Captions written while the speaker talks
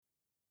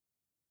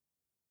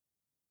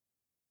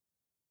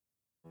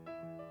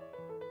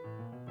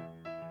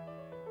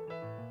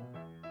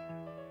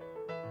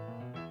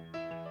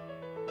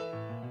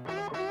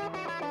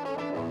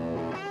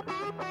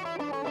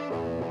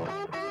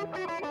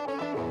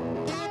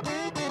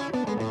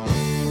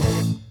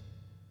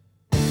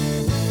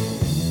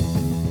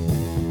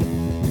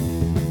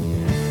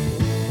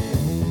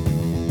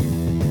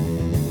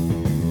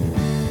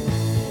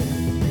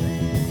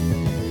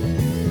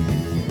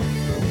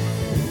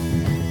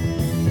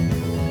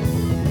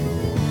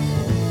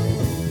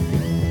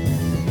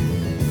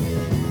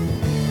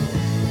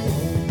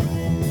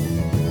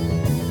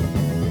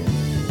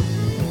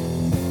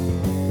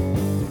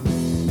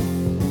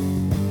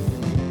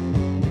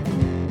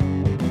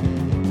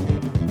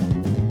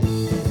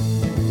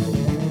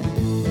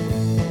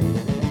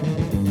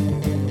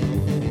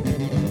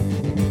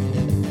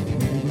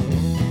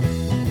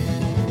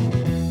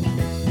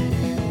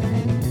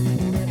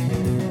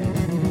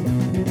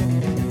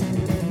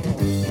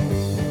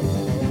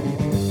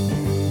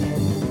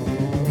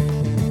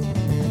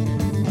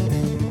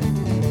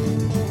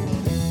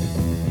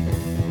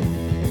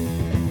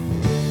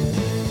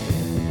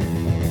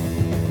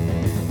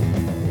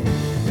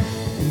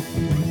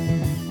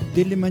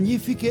Delle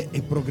Magnifiche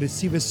e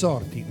Progressive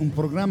Sorti, un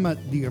programma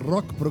di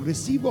rock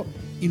progressivo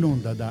in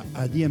onda da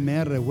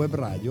ADMR Web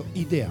Radio,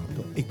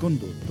 ideato e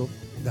condotto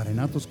da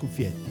Renato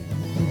Scuffietti.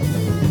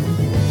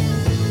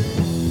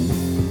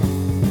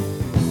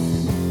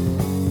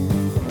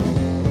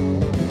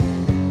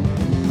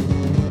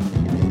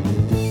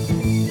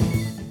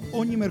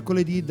 Ogni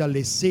mercoledì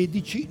dalle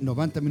 16,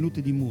 90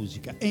 minuti di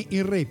musica e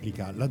in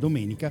replica la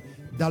domenica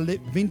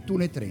dalle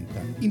 21.30.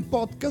 In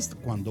podcast,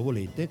 quando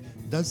volete,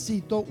 dal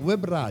sito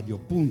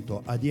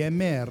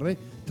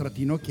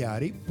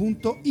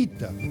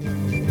webradio.admr-chiari.it.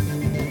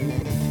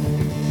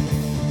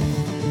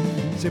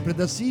 Sempre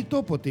dal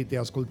sito potete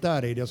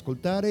ascoltare e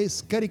riascoltare e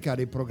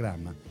scaricare il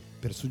programma.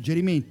 Per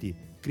suggerimenti,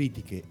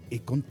 critiche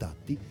e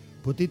contatti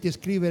potete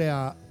scrivere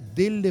a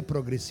Delle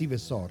Progressive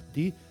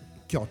Sorti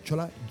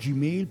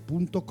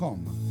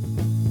 @gmail.com.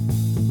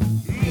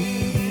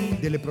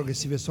 Delle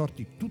Progressive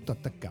Sorti tutto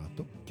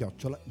attaccato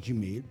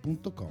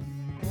 @gmail.com.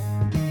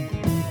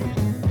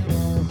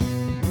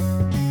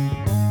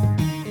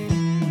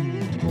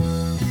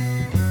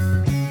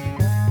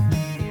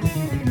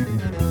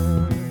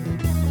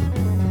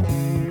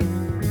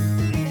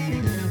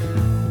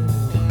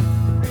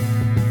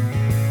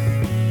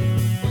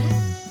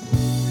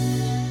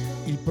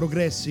 Il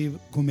progressive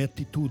come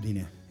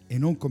attitudine e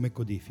non come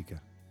codifica.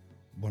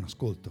 Buon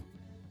ascolto.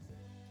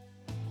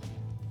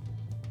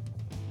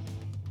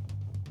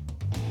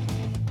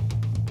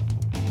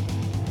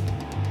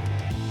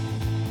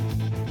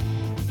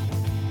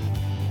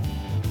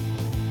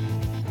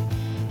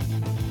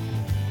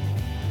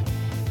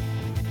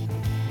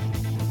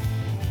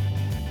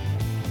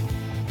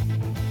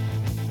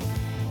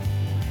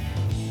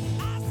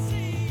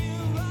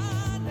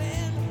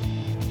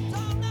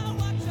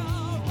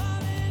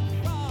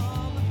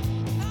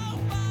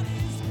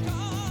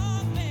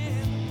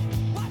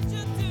 What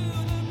you do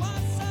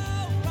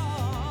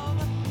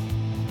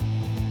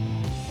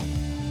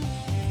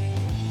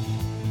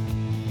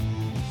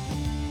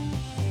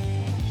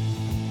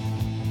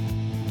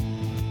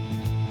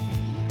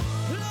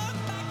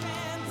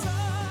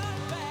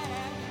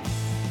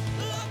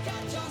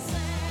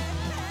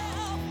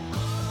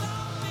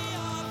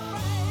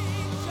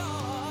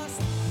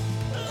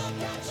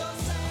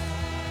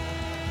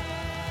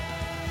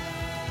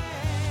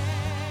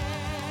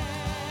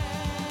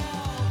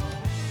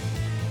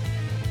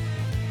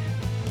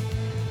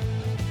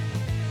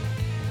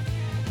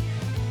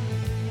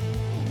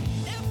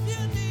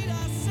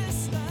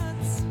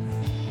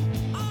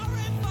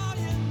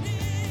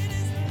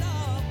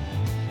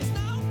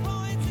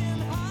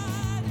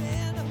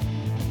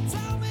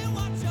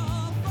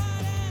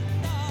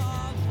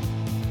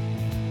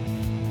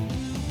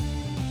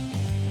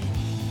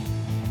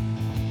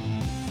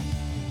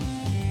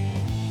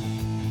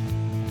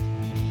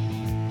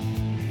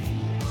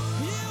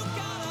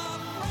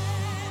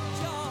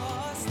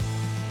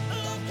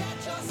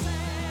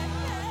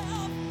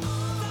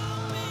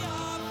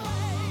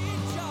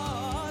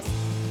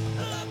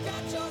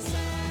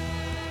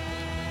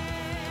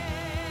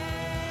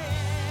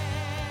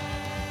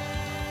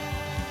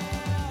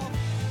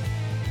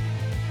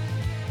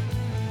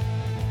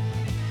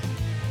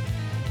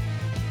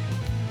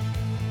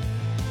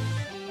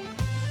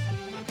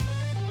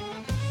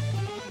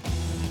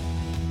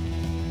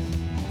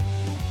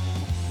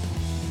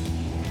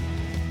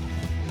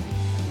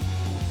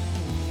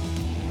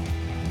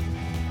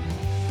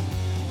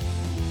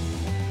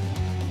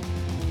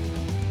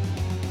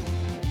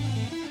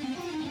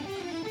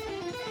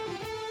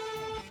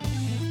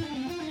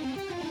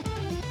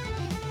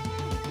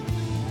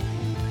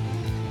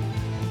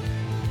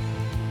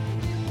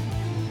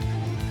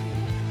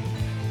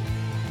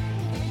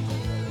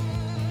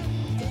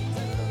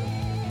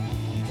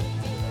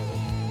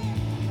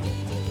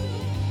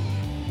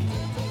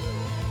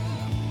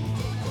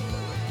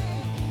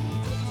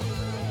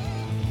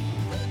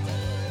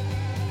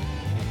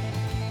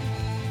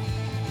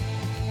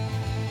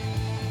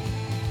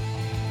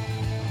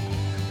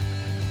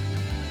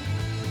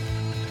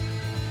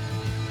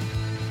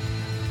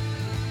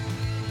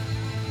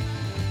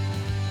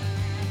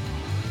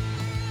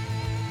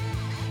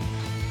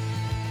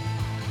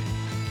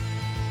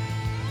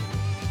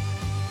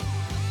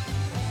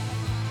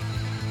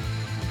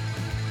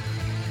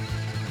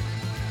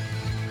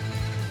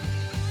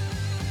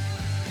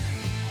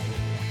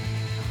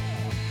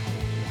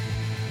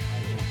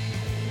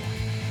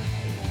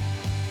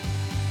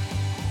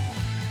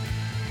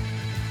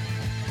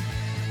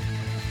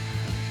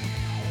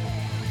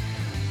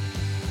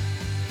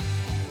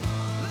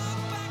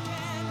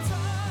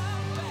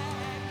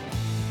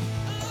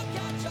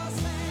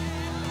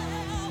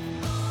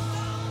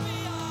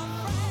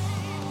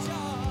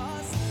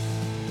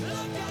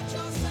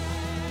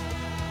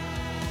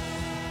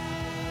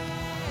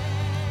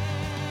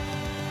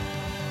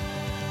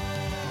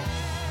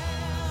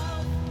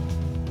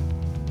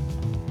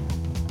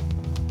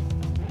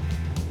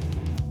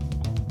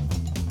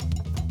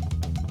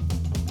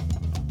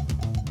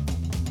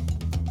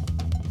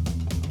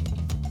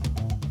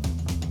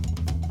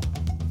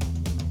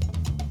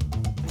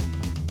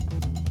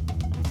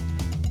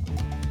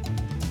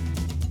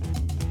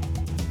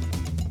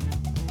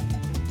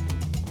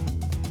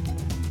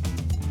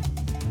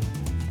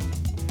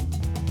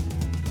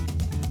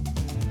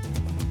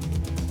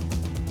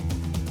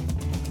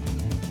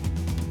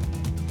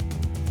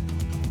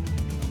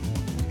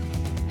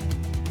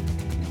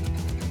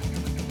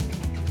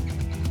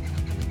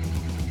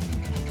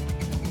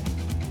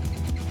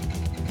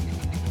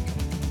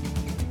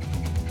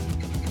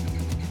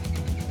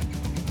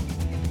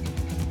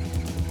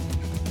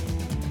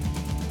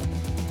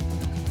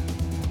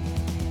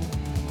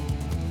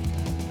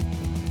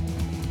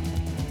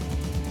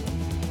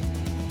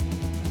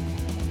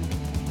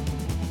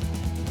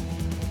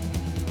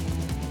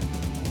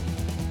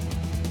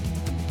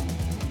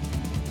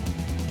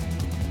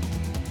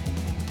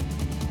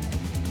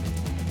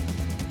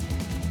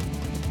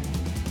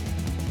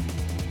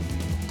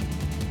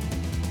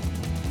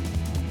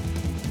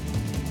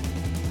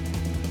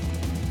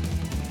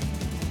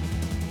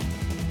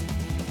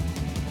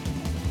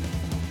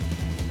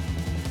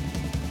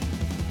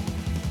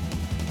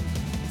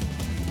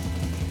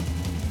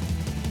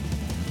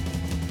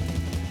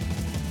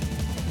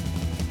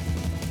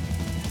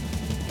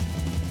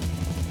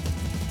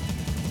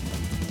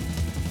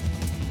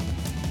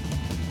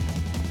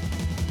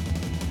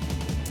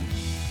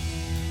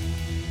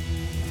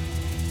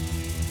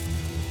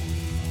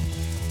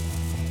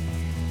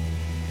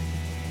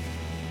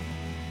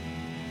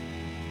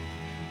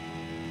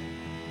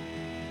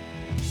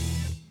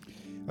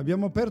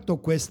Abbiamo aperto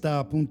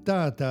questa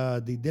puntata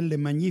di Delle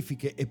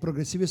Magnifiche e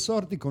Progressive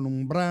Sorti con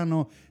un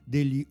brano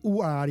degli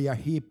Uriah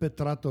Heep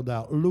tratto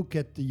da Look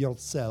at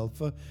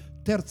Yourself,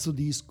 terzo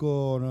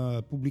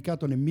disco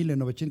pubblicato nel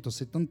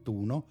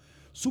 1971,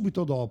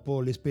 subito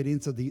dopo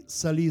l'esperienza di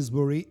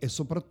Salisbury e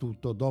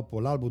soprattutto dopo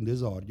l'album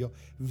d'esordio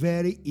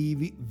Very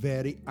Heavy,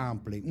 Very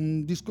Amply.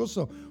 Un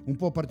discorso un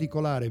po'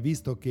 particolare,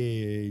 visto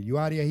che gli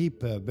Uriah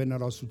Heep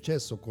vennero a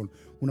successo con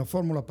una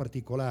formula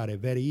particolare,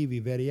 Very Heavy,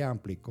 Very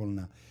Amply,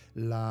 con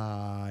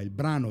il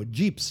brano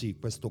Gypsy,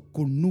 questo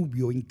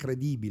connubio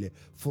incredibile,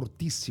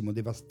 fortissimo,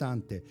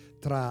 devastante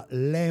tra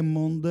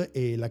l'Hammond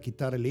e la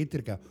chitarra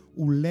elettrica,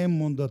 un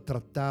l'Hammond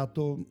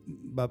trattato,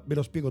 ve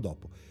lo spiego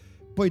dopo.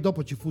 Poi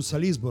dopo ci fu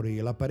Salisbury,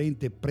 la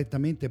parente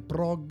prettamente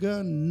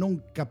prog,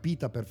 non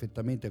capita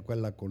perfettamente,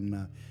 quella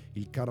con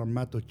il caro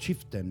armato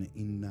Chieftain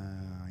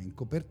in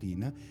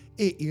copertina,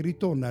 e il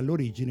ritorno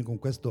all'origine con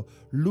questo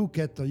Look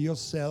at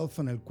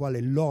Yourself, nel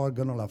quale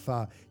l'organo la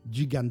fa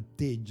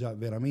giganteggia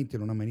veramente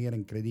in una maniera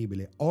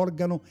incredibile.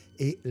 Organo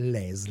e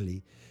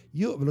Leslie.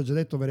 Io ve l'ho già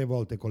detto varie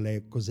volte con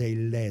lei cos'è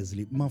il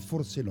Leslie, ma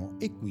forse no,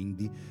 e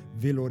quindi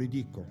ve lo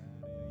ridico.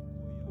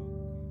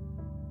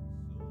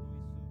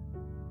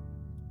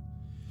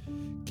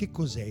 Che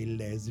cos'è il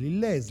Leslie? Il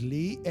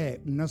Leslie è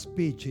una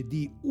specie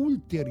di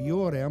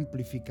ulteriore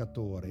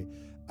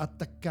amplificatore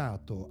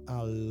attaccato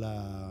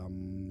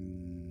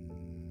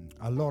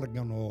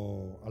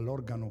all'organo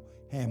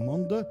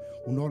Hammond,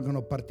 un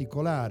organo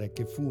particolare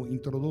che fu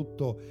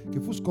introdotto, che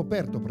fu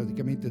scoperto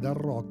praticamente dal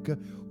rock,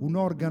 un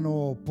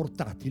organo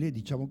portatile,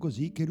 diciamo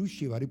così, che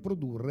riusciva a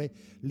riprodurre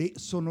le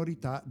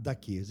sonorità da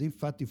chiese,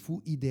 infatti fu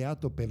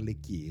ideato per le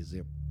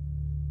chiese.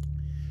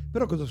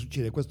 Però cosa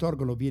succede? Questo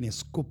organo viene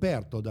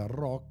scoperto dal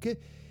rock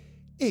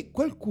e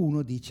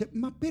qualcuno dice: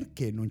 ma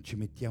perché non ci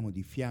mettiamo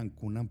di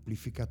fianco un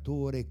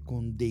amplificatore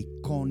con dei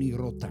coni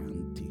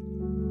rotanti?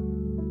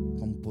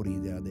 Fa un po'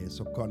 ridere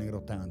adesso, coni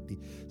rotanti.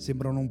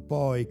 Sembrano un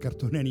po' i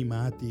cartoni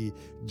animati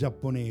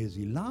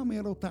giapponesi,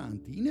 lame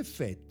rotanti. In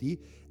effetti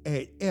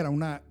era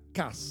una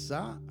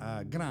cassa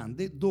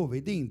grande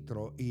dove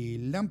dentro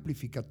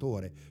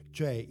l'amplificatore,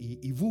 cioè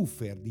i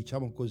woofer,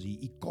 diciamo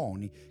così, i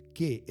coni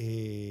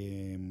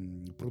che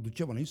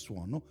producevano il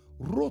suono,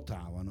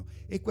 ruotavano,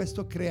 e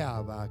questo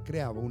creava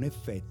un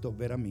effetto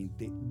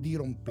veramente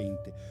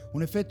dirompente,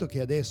 un effetto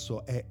che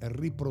adesso è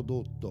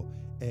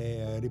riprodotto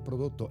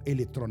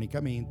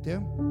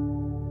elettronicamente.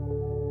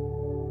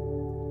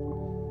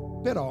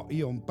 Però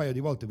io un paio di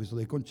volte ho visto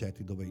dei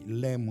concerti dove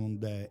il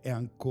Hammond è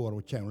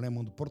ancora, c'è un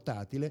Hammond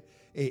portatile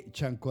e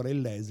c'è ancora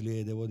il Leslie,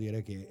 e devo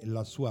dire che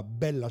la sua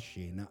bella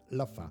scena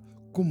la fa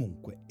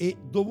comunque e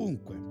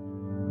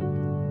dovunque.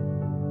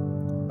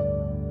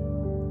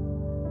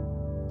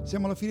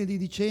 Siamo alla fine di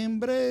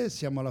dicembre,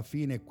 siamo alla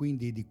fine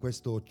quindi di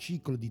questo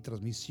ciclo di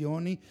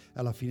trasmissioni,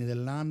 alla fine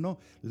dell'anno.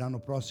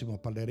 L'anno prossimo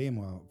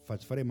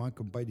faremo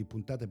anche un paio di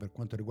puntate per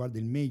quanto riguarda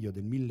il meglio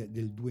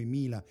del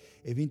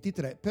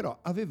 2023, però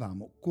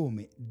avevamo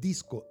come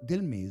disco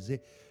del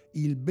mese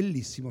il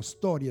bellissimo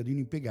Storia di un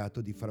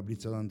impiegato di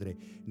Fabrizio D'André.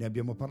 Ne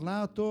abbiamo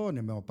parlato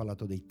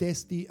dei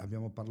testi,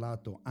 abbiamo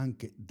parlato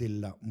anche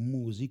della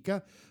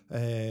musica,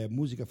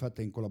 musica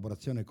fatta in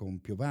collaborazione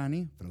con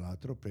Piovani, fra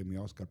l'altro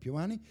premio Oscar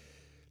Piovani.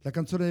 La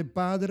canzone del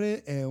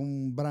padre è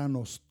un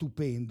brano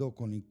stupendo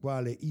con il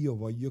quale io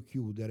voglio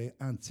chiudere,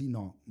 anzi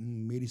no,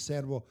 mi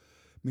riservo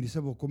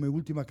come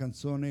ultima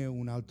canzone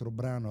un altro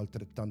brano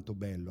altrettanto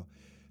bello.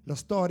 La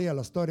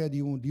storia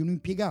di un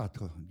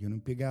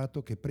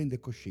impiegato che prende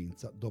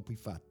coscienza dopo i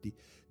fatti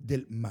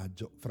del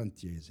Maggio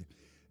francese.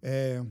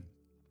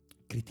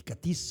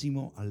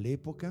 Criticatissimo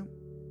all'epoca,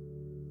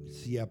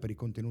 sia per i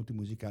contenuti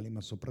musicali,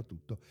 ma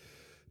soprattutto,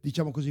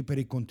 diciamo così, per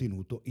il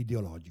contenuto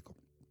ideologico.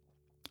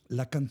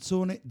 La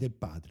canzone del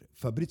padre,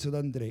 Fabrizio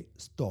D'André,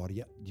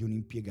 Storia di un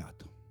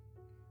impiegato.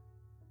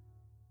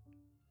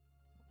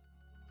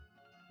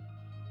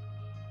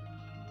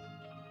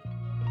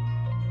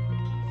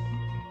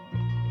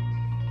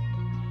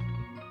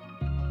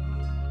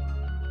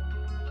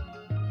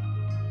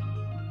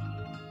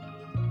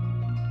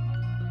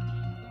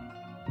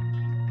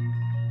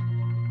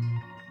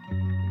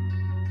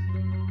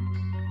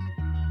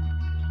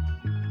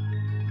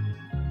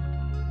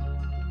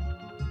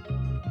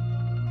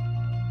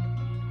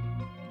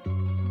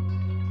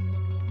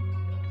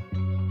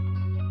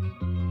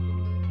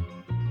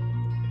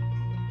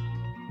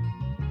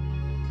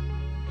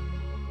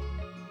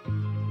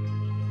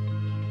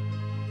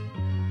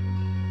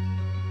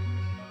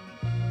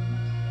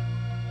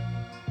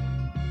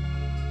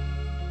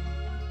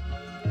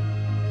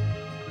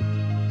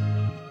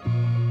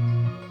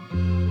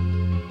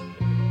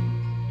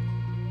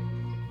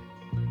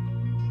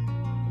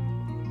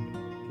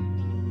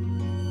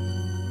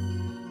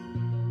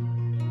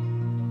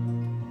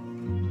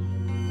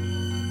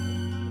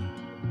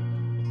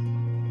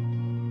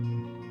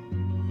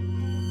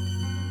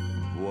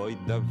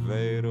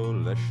 Davvero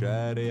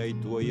lasciare ai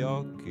tuoi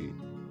occhi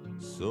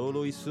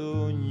solo i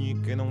sogni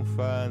che non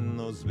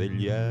fanno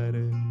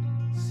svegliare?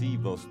 Sì,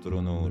 vostro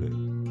onore,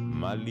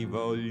 ma li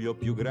voglio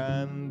più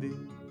grandi,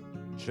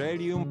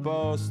 Scegli un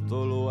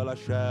posto, lo ha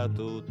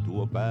lasciato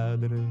tuo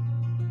padre.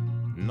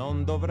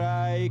 Non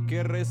dovrai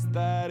che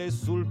restare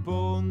sul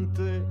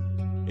ponte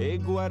e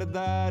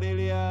guardare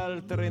le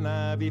altre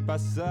navi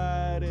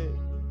passare.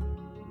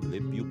 Le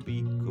più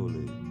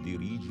piccole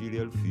dirigili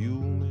al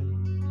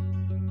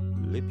fiume,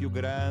 le più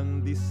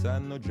grandi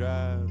sanno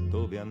già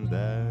dove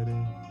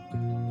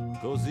andare.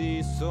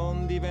 Così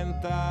son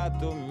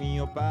diventato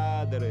mio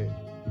padre,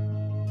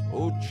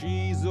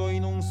 ucciso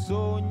in un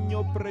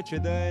sogno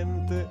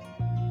precedente.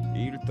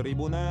 Il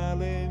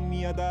tribunale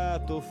mi ha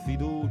dato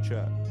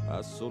fiducia,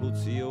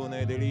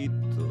 assoluzione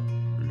delitto,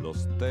 lo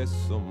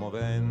stesso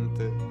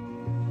movente.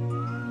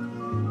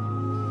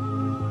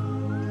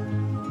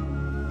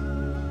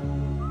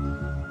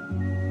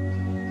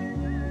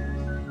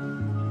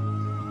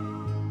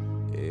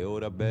 E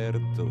ora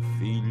Berto,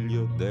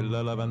 figlio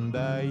della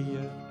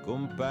lavandaia,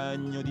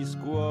 compagno di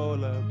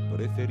scuola,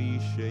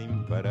 preferisce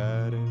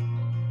imparare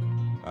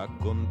a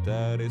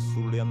contare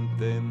sulle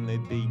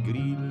antenne dei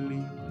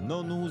grilli,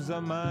 non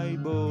usa mai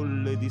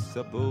bolle di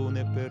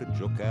sapone per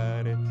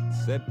giocare,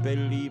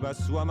 seppelliva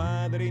sua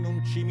madre in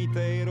un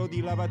cimitero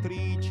di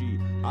lavatrici,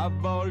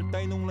 avvolta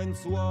in un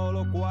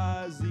lenzuolo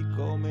quasi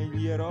come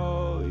gli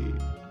eroi.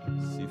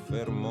 Si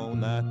fermò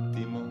un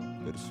attimo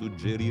per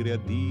suggerire a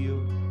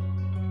Dio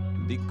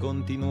di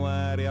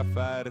continuare a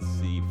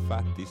farsi i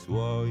fatti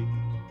suoi,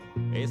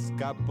 e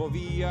scappo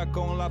via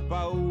con la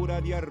paura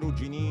di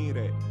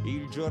arrugginire.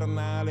 Il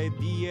giornale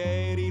di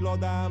ieri lo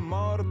dà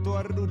morto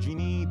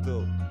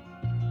arrugginito.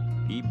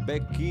 I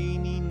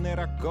becchini ne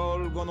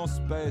raccolgono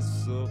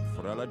spesso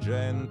fra la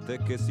gente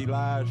che si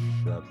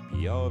lascia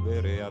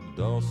piovere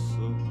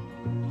addosso.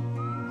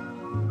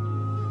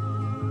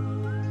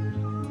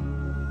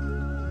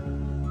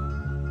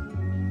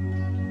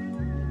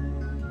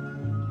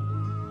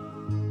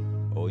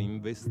 Ho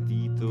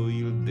investito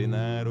il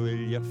denaro e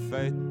gli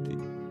affetti,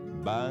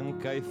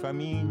 banca e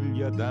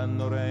famiglia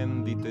danno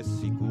rendite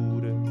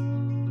sicure.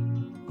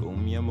 Con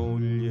mia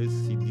moglie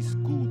si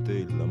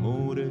discute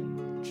l'amore,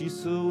 ci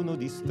sono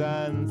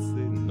distanze,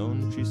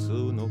 non ci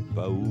sono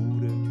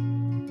paure.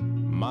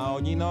 Ma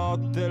ogni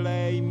notte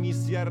lei mi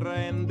si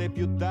arrende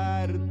più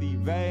tardi,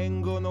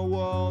 vengono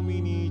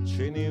uomini,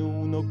 ce n'è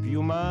uno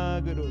più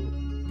magro,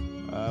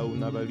 ha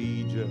una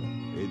valigia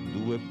e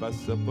 2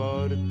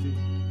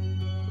 passaporti.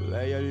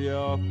 Lei ha gli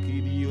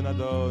occhi di una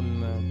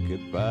donna che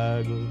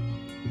pago.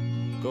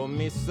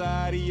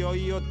 Commissario,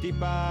 io ti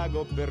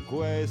pago per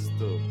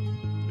questo.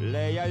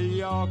 Lei ha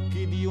gli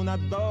occhi di una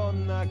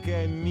donna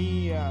che è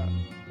mia.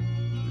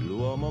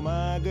 L'uomo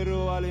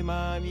magro ha le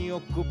mani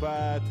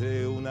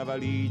occupate, una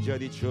valigia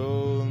di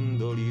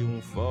ciondoli,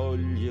 un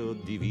foglio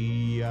di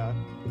via.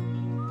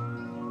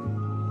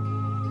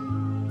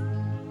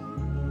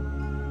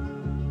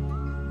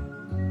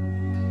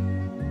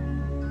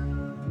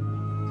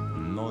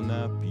 Non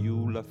ha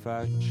più la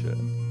faccia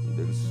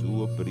del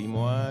suo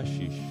primo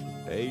hashish.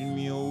 È il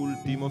mio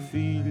ultimo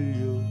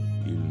figlio,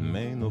 il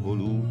meno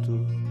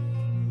voluto.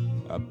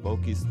 Ha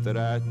pochi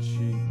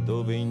stracci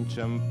dove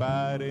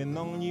inciampare,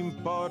 non gli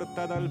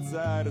importa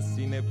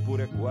d'alzarsi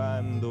neppure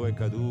quando è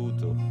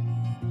caduto.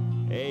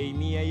 E i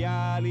miei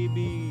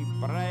alibi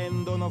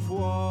prendono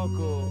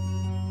fuoco,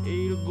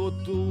 il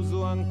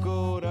Gottuso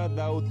ancora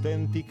da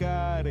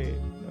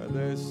autenticare.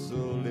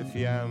 Adesso le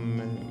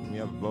fiamme mi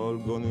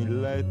avvolgono il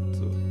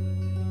letto,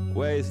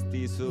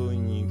 questi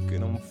sogni che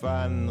non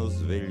fanno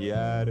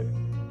svegliare.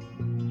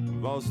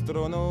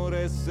 Vostro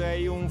onore,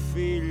 sei un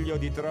figlio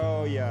di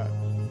Troia,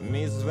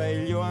 mi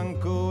sveglio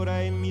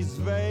ancora e mi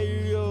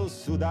sveglio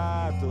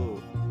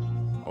sudato.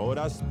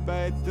 Ora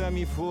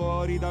aspettami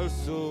fuori dal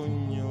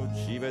sogno,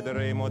 ci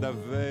vedremo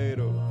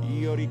davvero,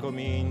 io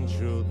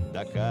ricomincio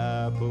da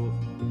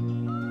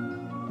capo.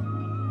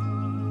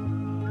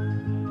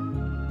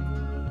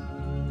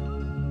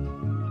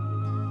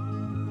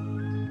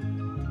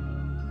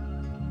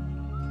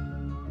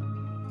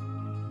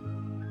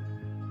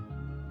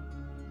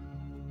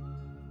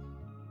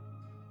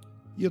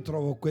 Io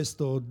trovo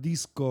questo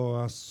disco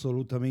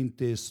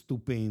assolutamente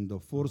stupendo,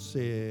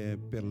 forse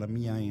per la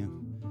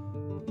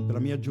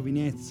mia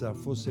giovinezza,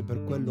 forse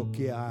per quello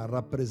che ha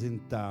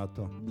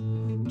rappresentato.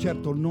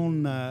 Certo,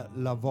 non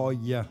la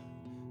voglia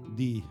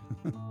di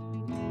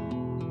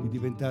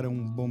diventare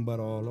un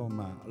bombarolo,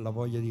 ma la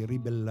voglia di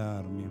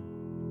ribellarmi.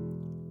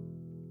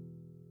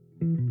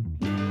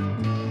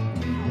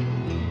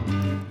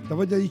 La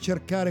voglia di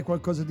cercare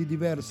qualcosa di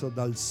diverso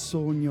dal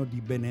sogno di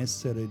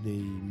benessere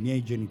dei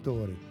miei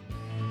genitori,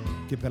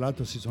 che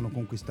peraltro si sono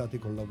conquistati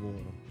col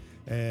lavoro.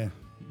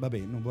 Vabbè,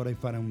 non vorrei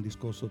fare un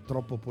discorso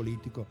troppo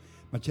politico,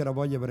 ma c'era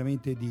voglia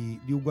veramente di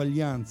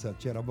uguaglianza,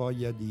 c'era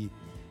voglia di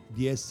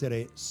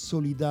essere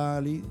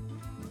solidali,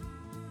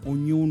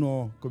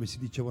 ognuno, come si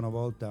diceva una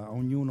volta, a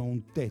ognuno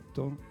un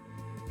tetto,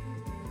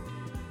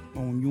 a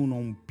ognuno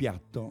un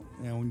piatto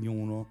e a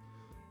ognuno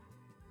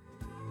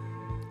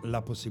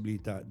la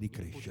possibilità di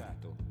crescere.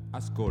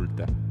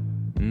 Ascolta,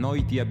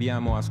 noi ti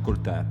abbiamo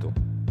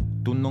ascoltato.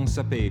 Tu non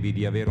sapevi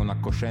di avere una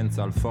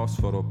coscienza al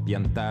fosforo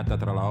piantata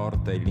tra la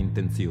orta e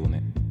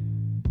l'intenzione.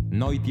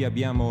 Noi ti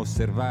abbiamo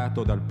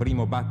osservato dal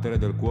primo battere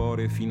del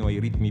cuore fino ai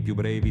ritmi più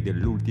brevi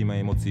dell'ultima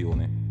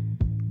emozione.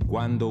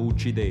 Quando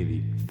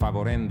uccidevi,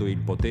 favorendo il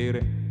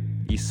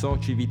potere, i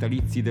soci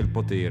vitalizi del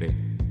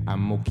potere,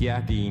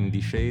 ammucchiati in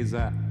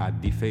discesa a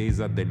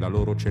difesa della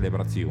loro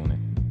celebrazione.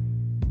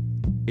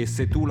 E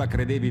se tu la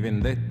credevi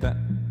vendetta,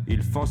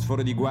 il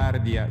fosforo di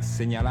guardia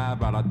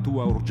segnalava la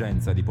tua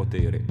urgenza di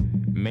potere,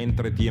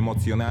 mentre ti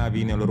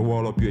emozionavi nel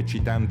ruolo più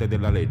eccitante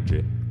della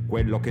legge,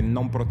 quello che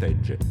non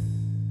protegge,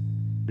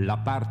 la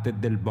parte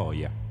del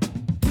boia.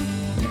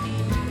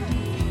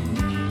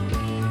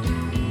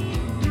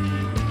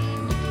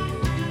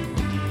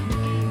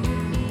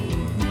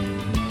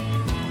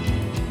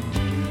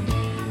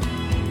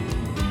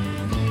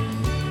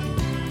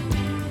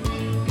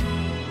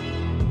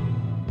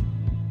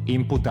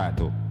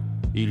 Imputato,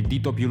 il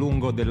dito più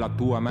lungo della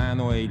tua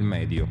mano è il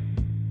medio,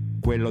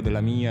 quello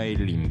della mia è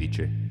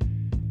l'indice.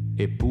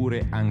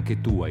 Eppure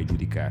anche tu hai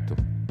giudicato.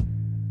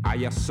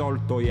 Hai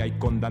assolto e hai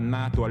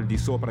condannato al di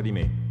sopra di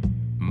me,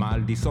 ma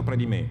al di sopra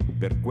di me,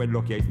 per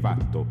quello che hai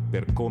fatto,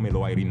 per come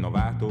lo hai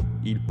rinnovato,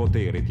 il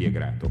potere ti è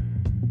grato.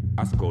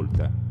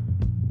 Ascolta,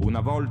 una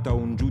volta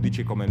un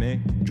giudice come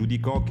me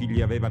giudicò chi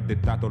gli aveva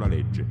dettato la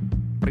legge.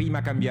 Prima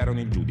cambiarono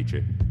il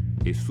giudice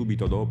e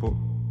subito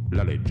dopo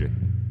la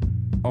legge.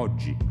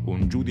 Oggi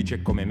un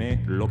giudice come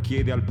me lo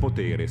chiede al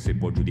potere se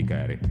può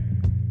giudicare.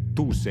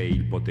 Tu sei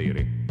il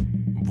potere.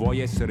 Vuoi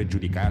essere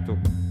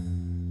giudicato?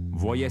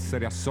 Vuoi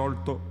essere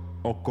assolto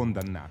o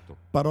condannato?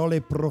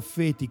 Parole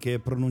profetiche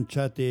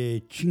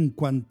pronunciate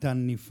 50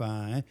 anni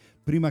fa,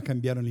 Prima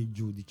cambiarono il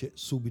giudice,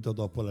 subito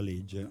dopo la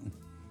legge.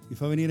 Vi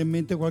fa venire in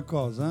mente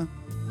qualcosa?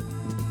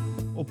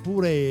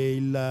 Oppure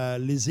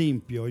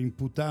l'esempio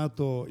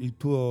imputato, il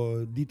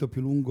tuo dito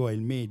più lungo è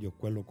il medio,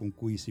 quello con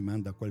cui si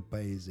manda a quel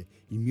paese,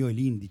 il mio è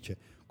l'indice,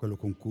 quello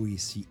con cui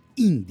si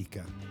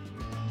indica.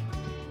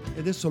 E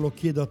adesso lo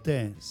chiedo a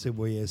te se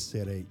vuoi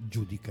essere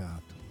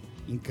giudicato.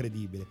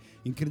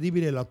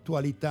 Incredibile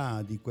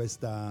l'attualità di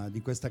questa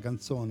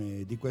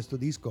canzone, di questo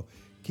disco,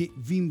 che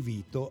vi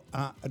invito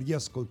a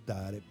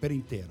riascoltare per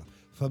intero.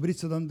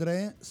 Fabrizio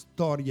D'André,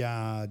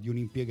 storia di un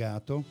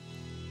impiegato.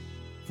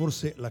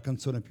 Forse la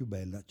canzone più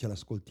bella ce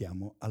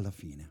l'ascoltiamo alla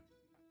fine.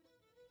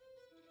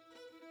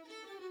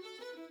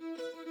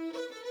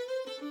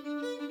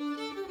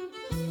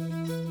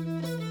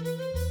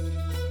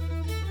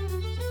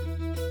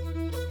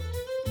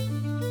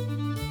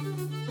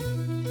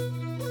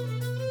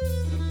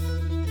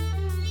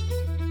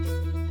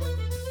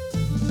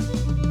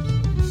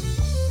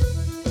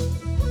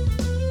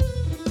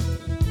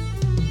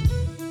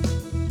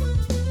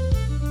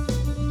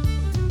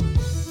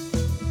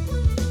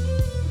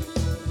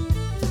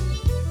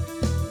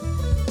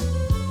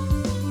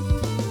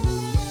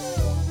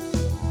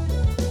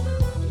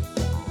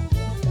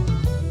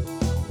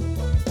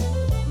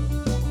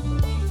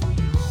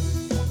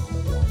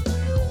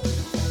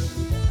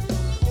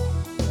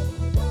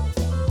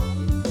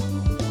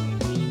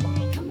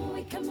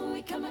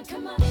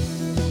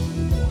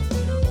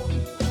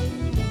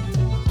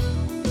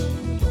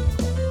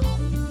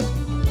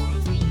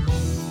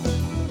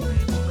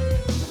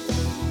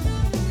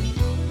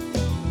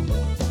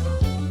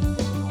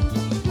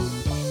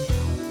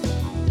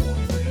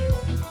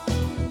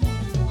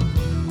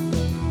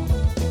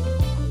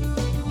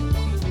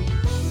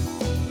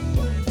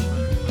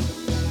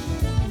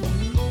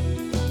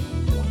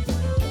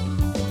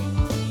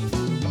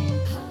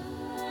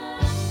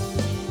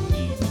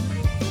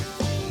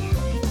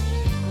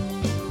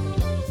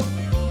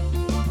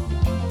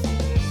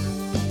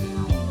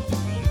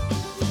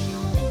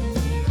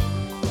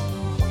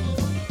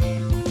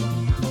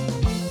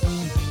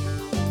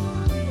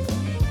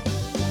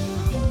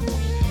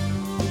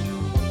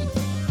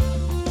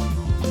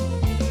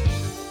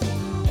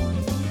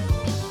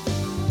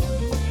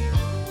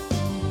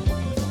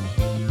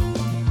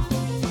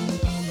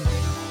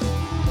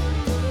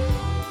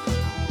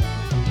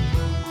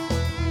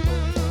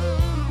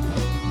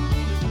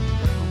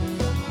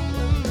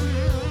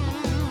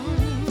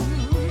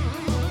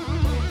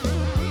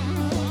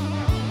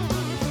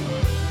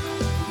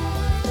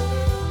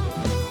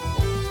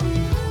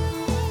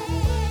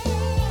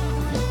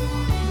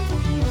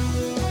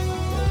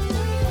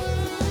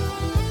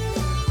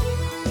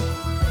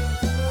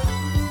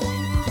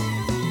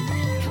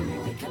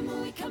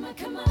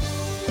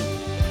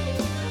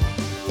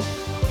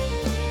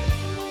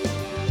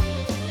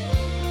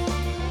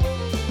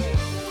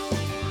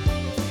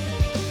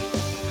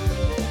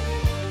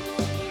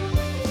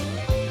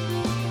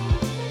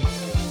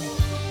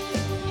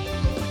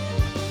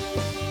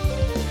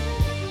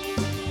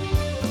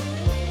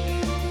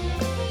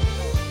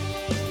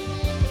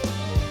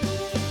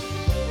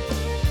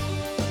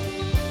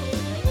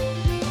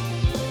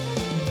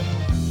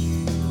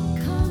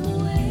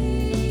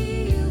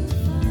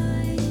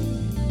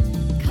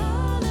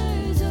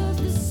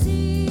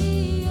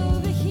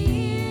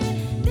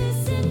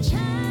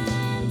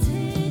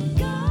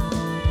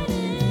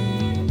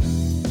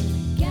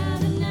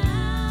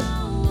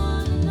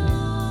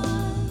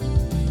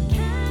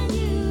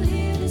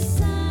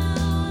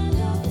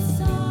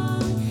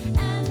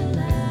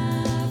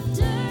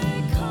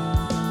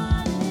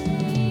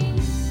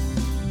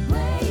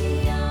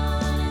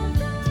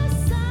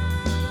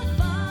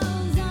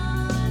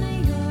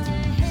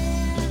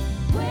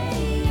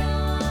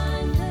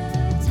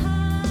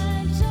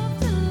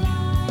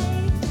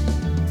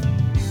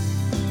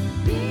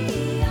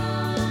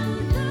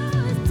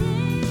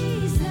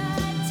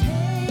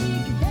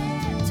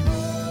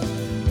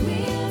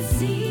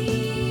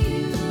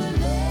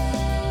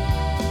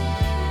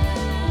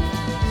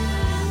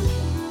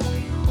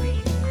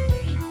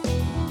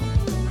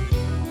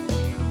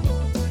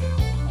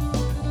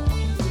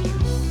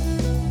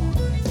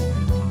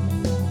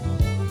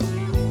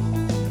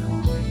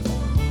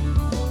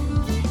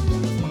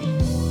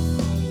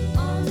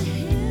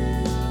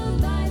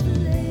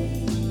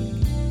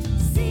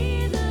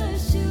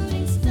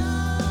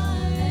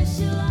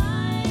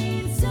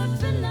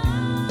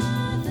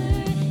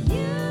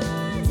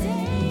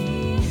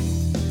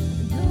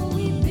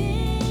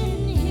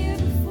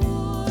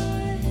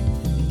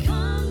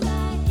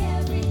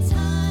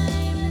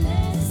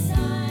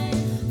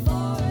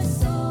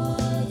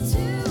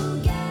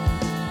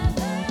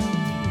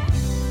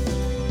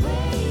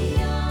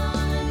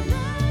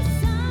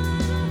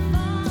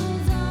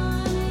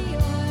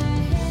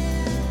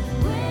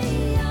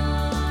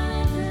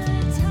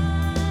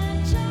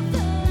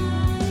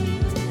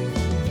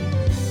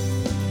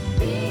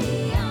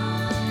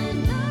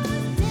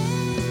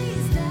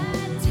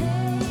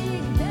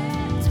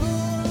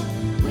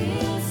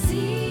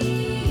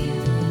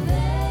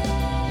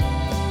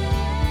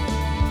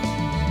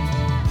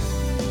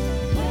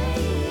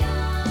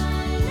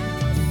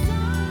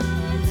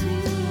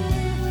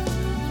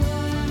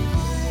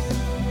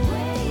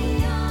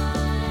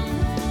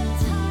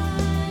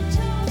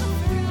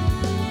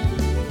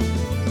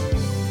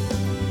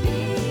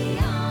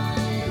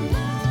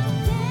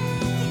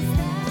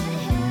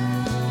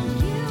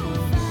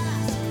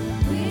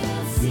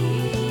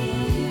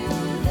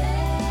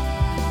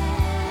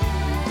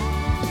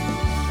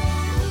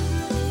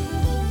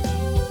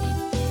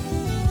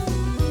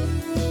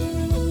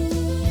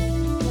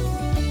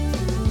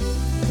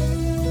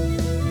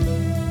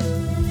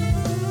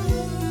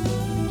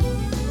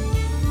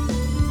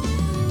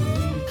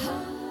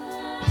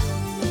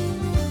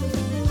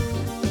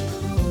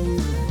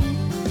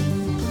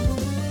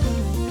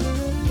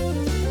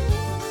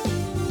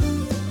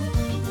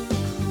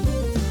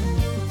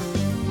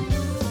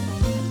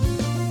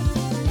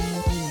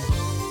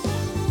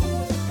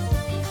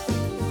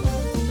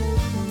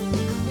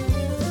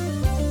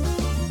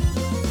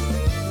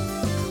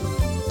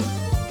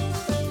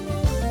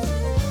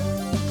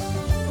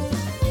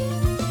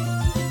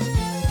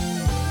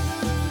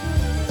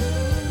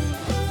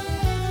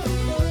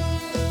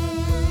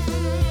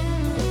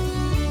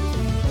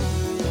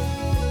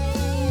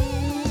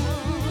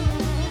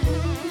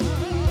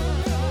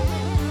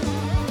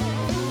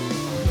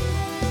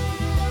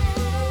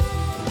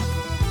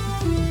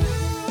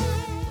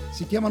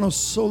 chiamano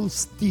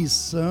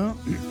Solstizio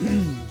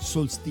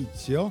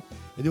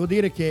e devo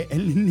dire che è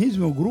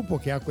l'ennesimo gruppo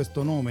che ha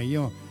questo nome.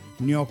 Io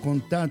ne ho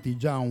contati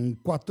già un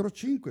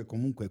 4-5,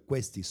 comunque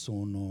questi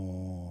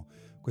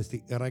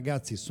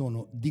ragazzi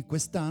sono di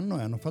quest'anno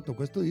e hanno fatto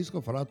questo disco,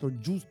 fra l'altro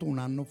giusto un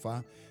anno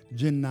fa,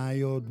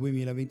 gennaio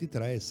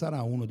 2023, e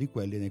sarà uno di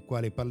quelli nei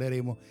quali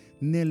parleremo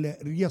nel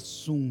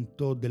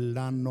riassunto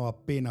dell'anno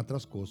appena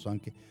trascorso,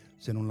 anche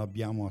se non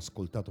l'abbiamo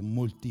ascoltato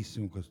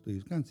moltissimo questo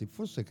disco, anzi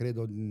forse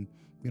credo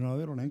di non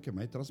averlo neanche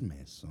mai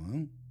trasmesso.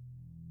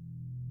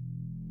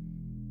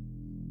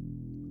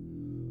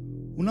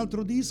 Un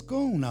altro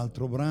disco, un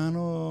altro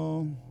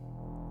brano,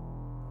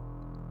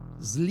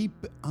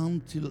 Sleep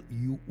Until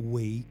You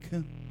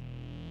Wake,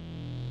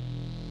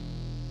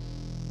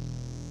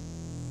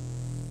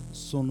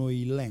 sono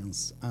i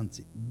Lens,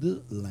 anzi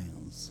The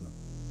Lens,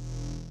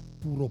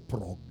 puro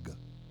prog.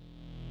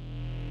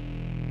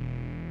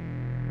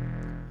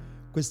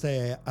 Questa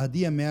è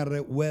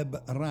ADMR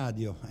Web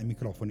Radio, ai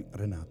microfoni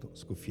Renato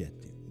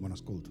Scuffietti. Buon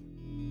ascolto.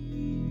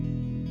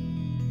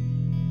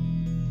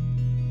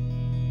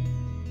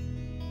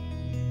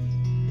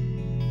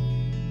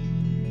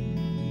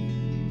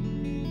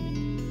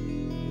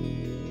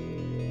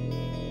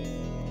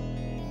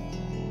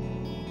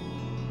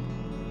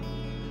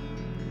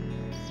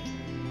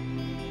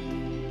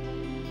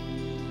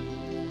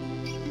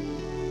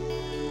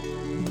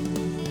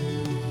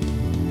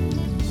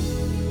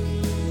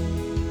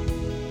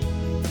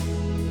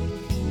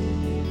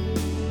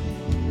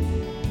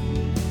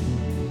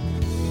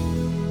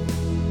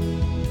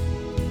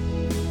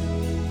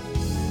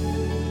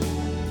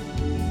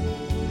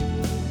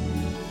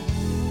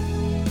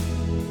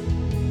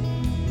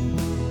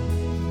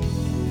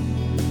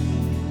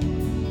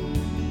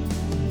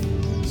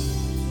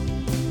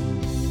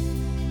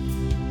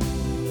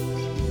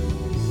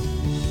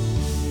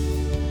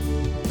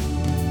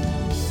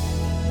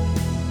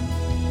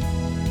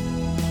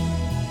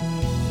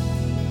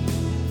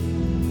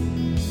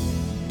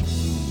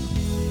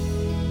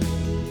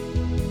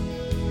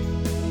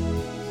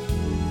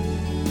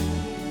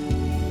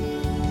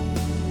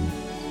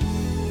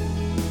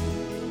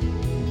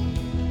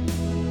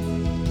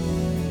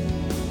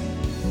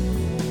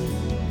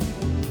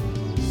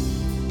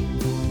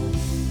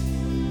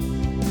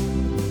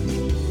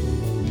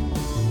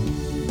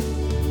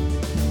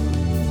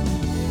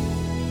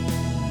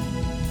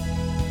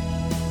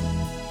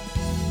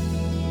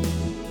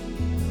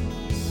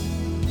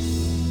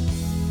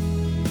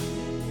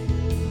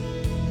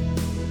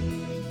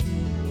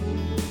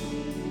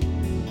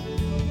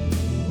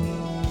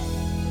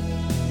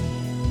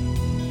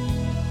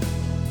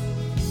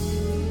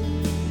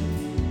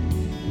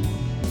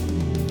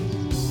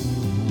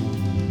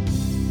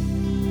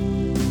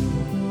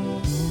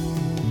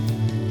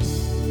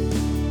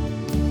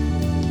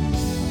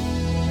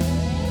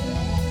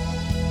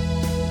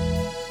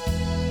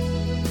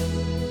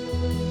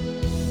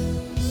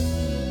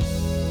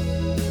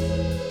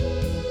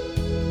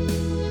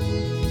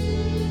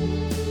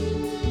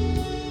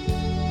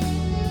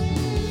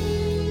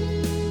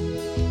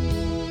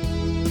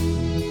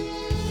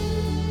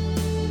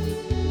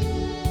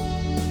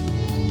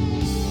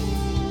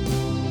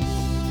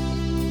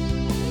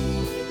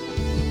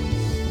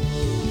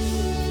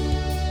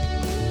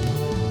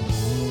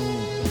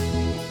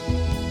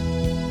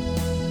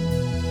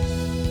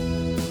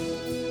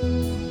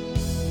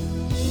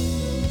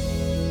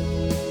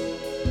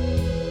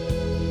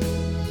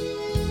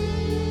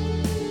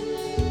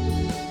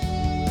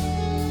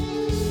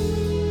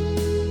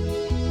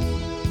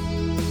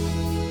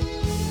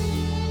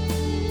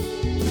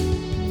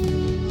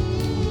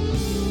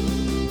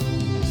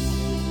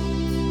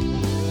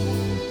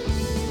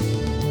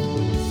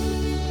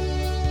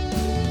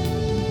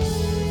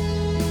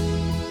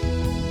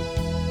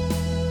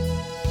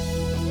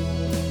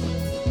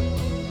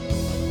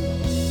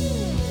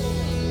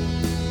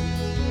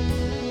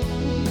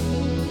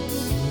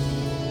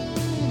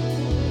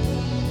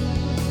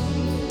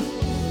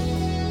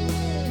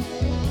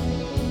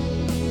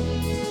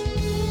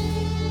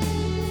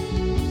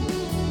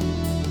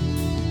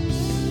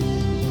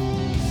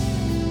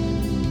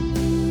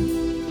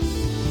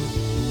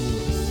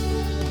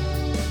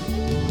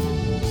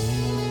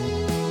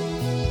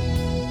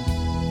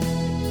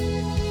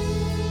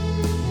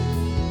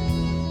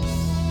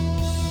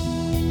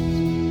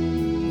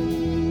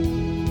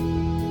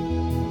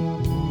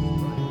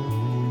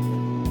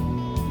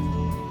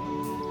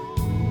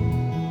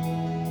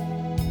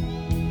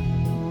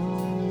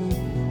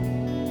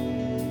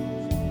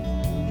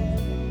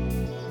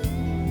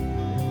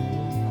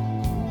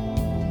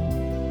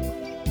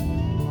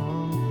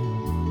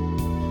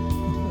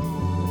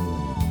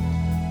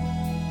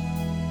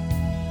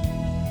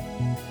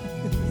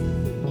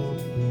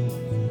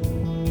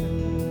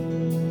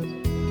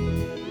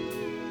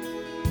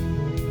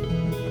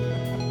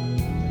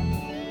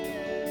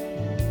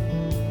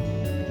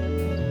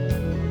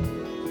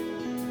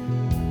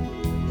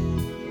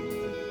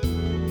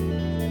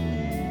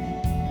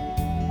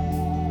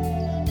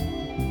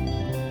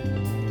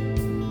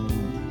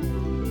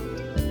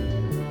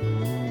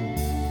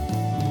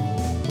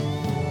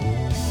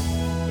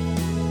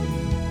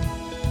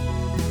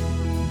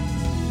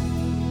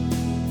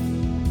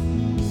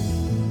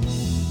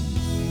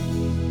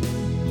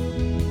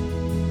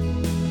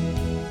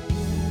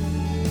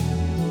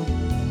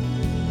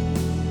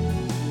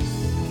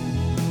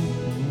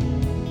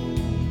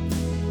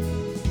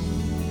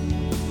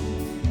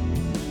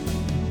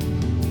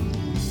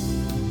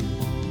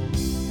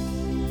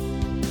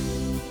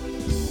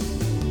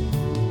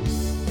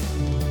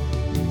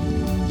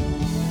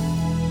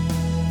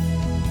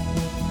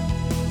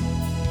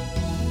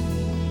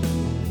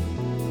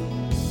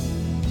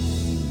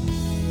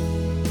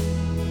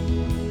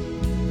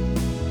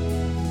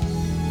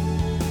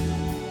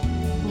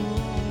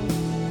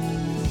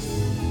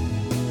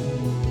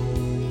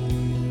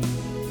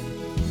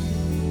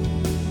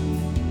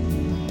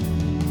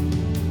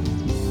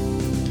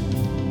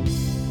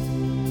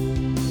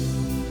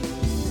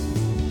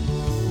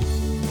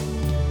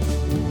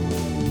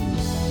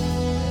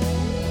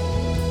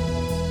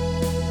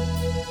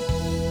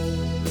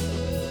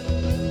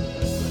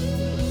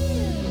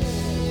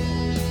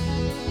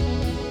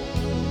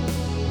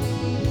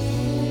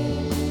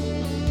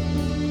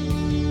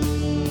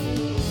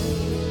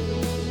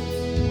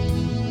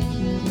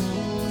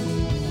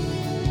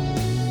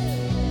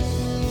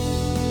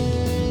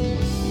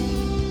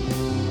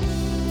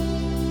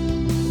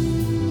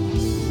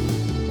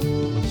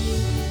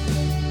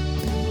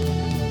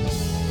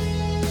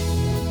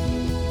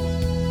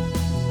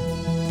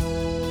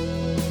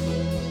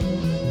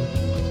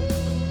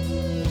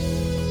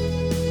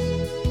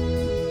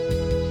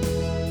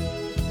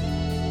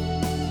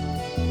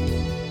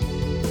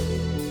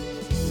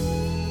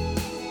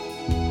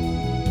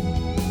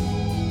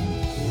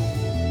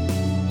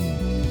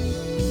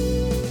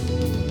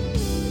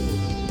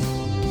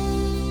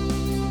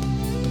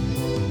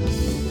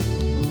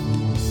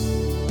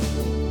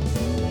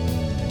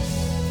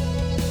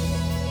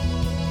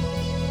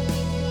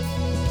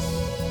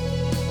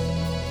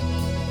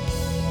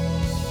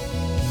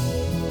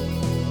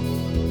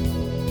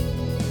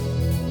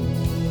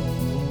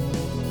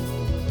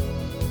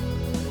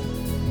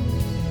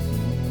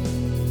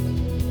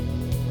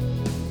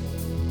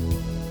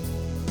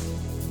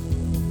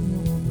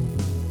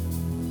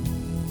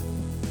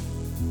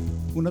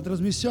 Una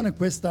trasmissione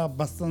questa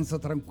abbastanza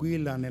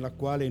tranquilla, nella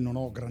quale non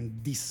ho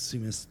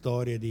grandissime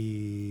storie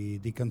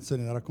di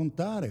canzoni da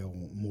raccontare, ho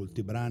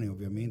molti brani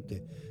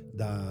ovviamente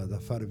da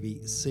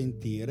farvi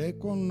sentire,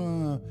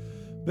 con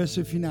verso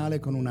il finale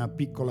con una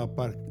piccola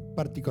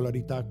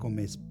particolarità,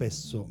 come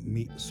spesso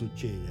mi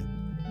succede.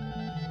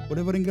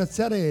 Volevo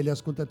ringraziare le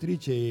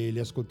ascoltatrici e gli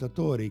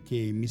ascoltatori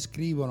che mi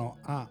scrivono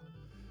a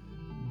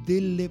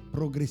Delle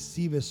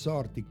Progressive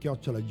Sorti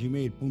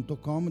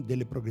 @gmail.com,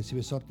 Delle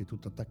Progressive Sorti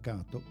tutto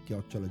attaccato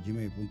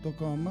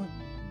 @gmail.com.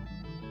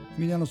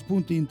 Mi danno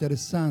spunti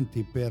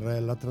interessanti per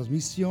la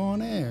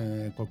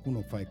trasmissione,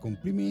 qualcuno fa i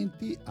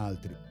complimenti,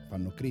 altri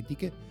fanno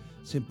critiche,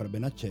 sempre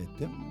ben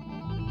accette.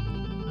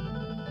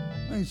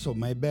 Ma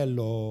insomma, è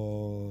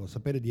bello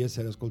sapere di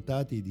essere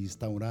ascoltati, di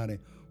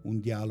instaurare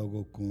un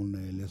dialogo con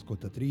le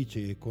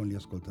ascoltatrici e con gli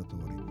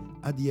ascoltatori.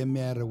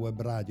 ADMR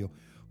Web Radio,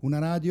 una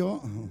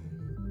radio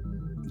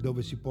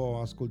dove si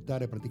può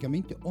ascoltare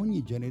praticamente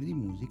ogni genere di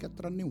musica,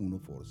 tranne uno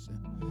forse,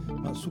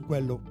 ma su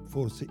quello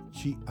forse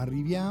ci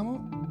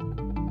arriviamo,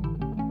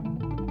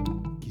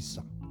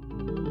 chissà.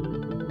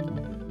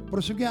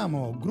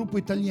 Proseguiamo, gruppo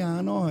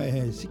italiano,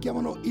 si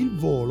chiamano Il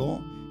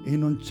Volo e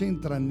non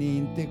c'entra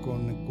niente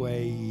con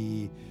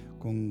quei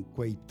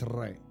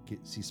tre che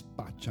si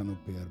spacciano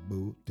per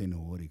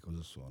tenori,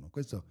 cosa sono.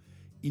 Questo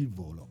Il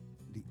Volo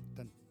di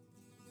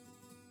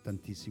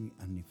tantissimi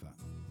anni fa.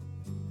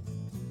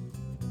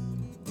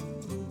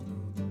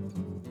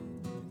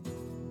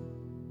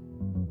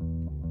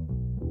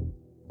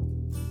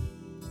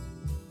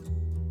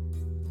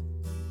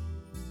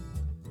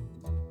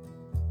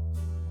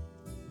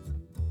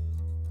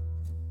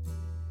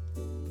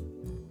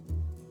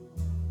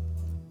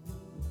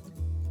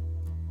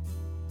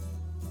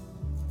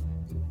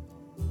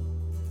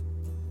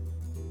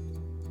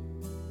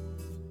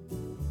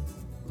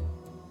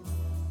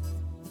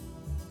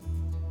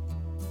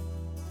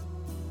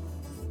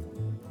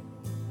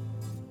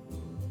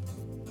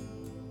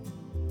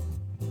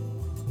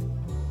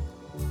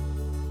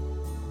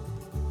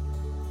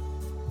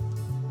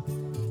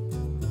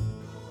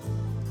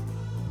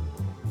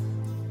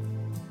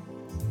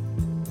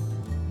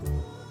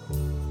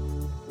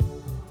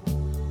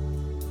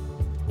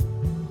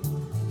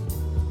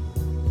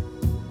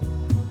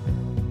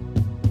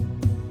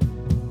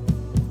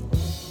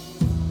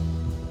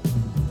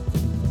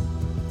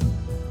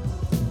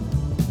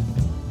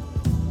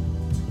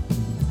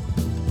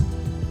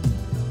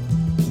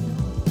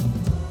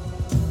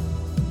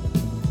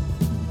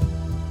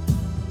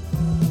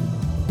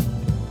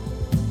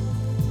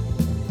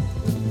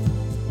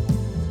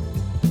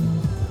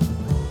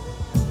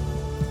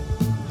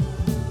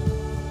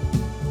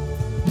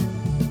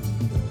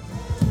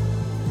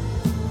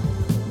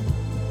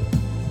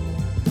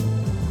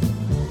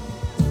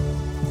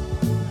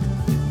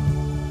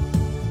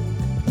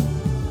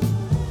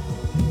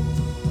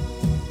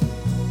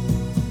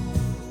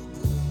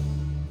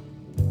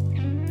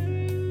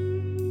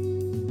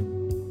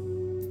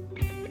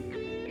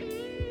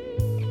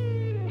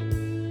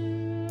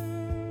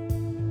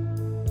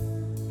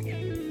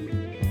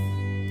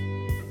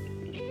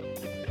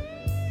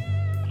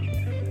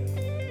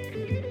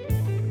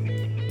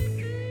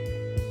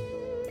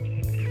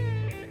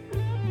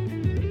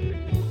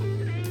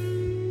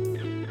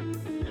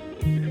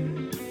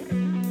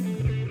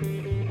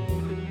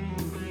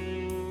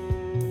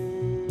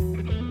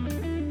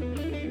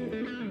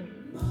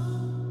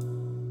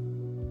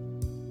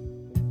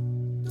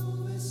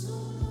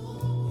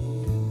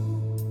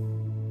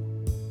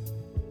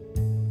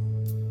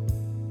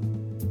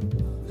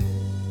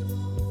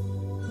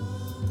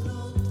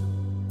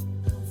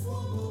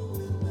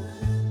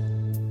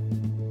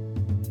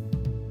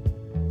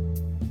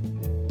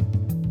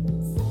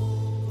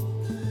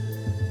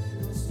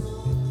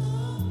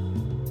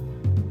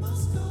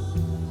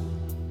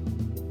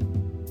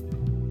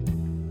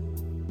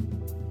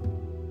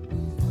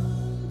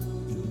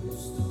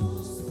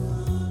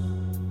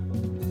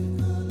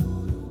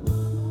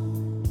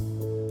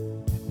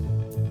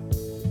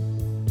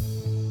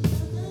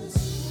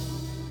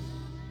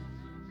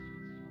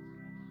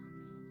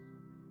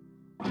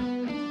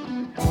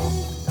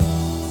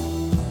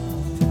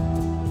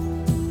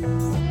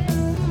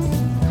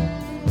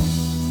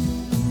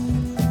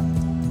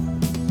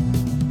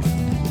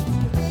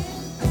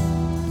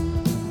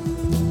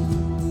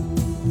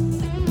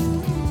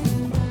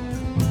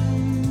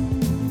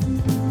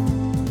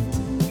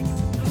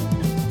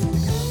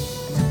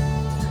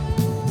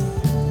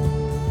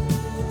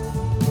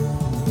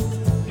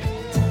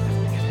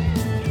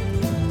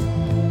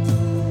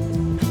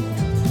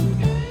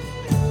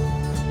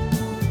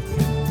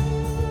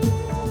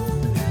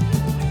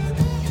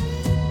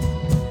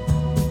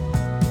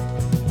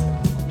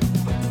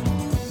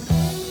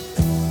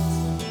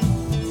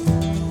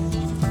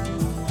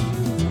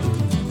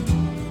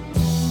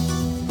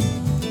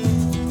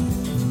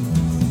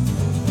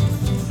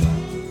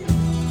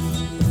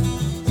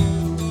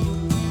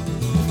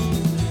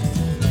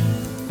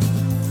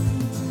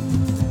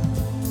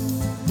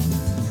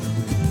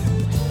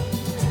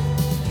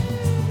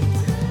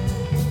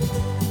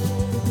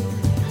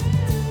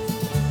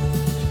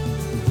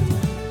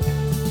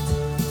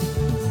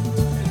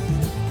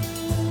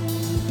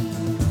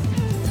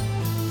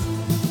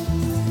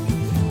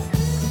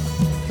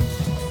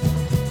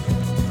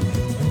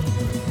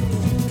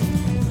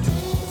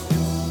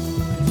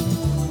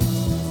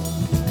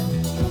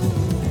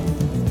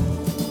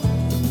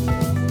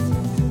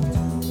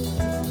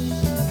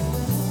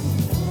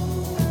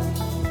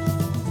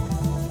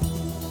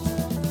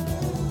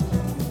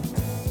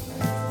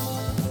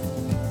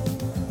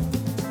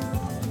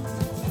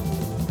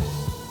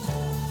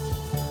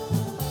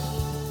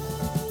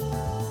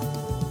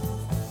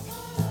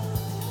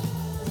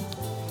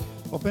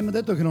 appena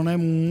detto che non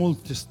hai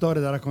molte storie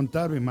da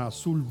raccontarvi, ma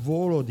sul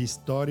volo di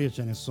storie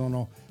ce ne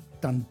sono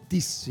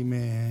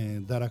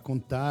tantissime da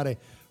raccontare.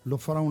 Lo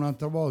farò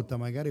un'altra volta,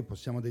 magari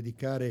possiamo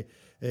dedicare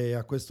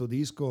a questo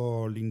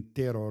disco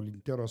l'intero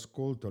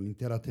ascolto,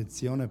 l'intera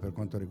attenzione per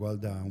quanto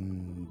riguarda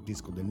un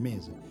disco del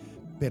mese.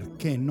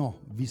 Perché no?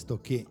 Visto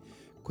che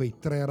quei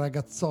tre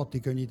ragazzotti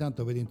che ogni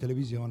tanto vedo in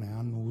televisione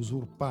hanno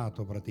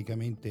usurpato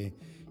praticamente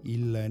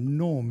il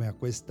nome a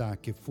questa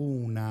che fu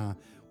una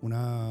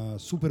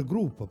super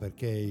gruppo,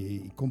 perché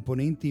i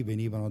componenti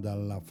venivano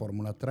dalla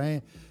Formula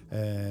 3,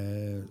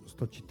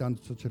 sto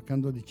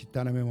cercando di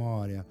citare a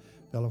memoria,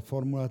 dalla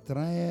Formula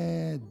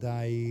 3,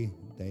 dai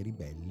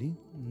ribelli,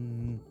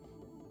 non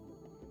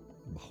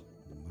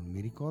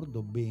mi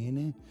ricordo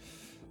bene,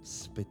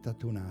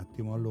 aspettate un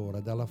attimo,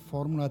 allora dalla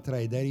Formula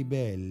 3, dai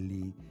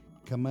ribelli,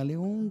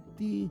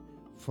 Camaleonti,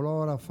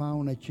 Flora,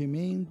 Fauna e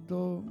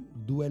Cemento,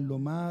 Duello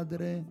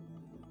Madre,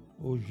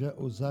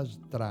 Osage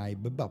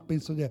Tribe,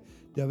 penso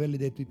di averli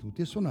detti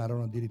tutti, e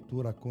suonarono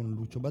addirittura con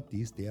Lucio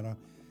Battisti. Era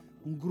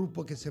un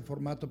gruppo che si è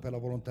formato per la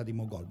volontà di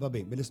Mogol.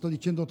 Vabbè, ve le sto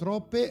dicendo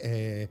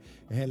troppe,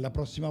 la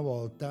prossima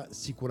volta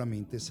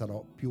sicuramente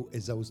sarò più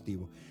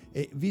esaustivo.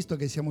 E visto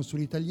che siamo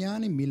sugli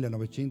italiani,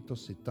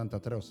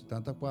 1973 o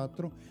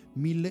 74,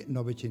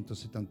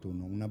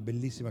 1971, una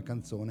bellissima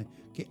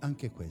canzone che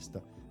anche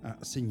questa ha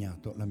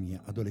segnato la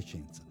mia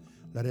adolescenza.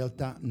 La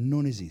realtà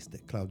non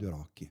esiste, Claudio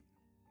Rocchi.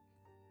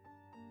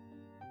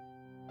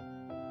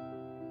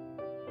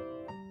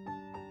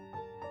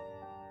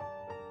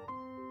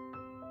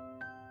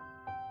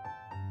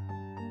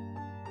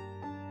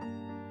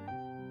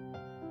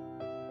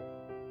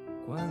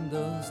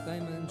 Quando stai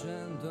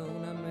mangiando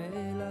una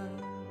mela,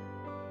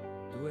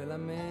 tu e la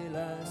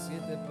mela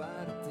siete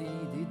parti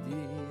di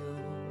Dio.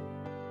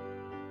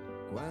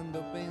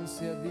 Quando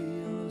pensi a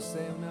Dio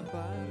sei una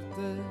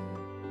parte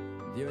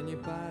di ogni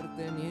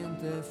parte,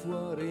 niente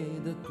fuori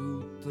da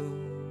tutto.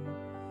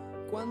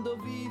 Quando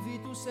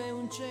vivi tu sei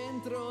un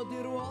centro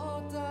di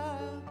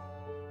ruota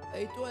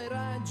e i tuoi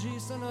raggi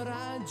sono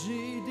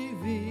raggi di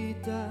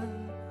vita.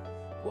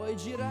 Puoi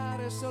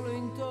girare solo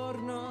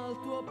intorno al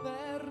tuo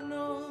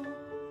perno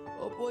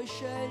o puoi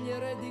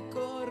scegliere di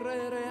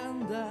correre e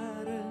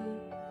andare.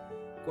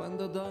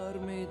 Quando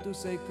dormi tu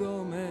sei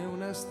come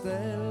una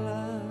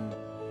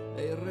stella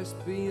e il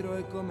respiro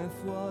è come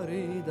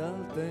fuori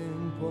dal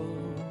tempo.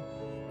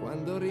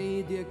 Quando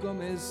ridi è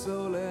come il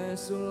sole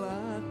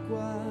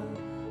sull'acqua,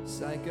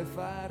 sai che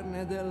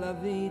farne della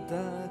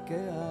vita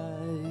che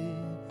hai.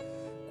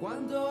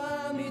 Quando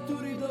ami tu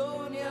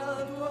ridoni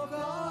al tuo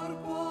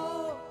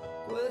corpo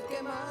quel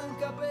che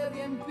manca per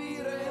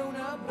riempire un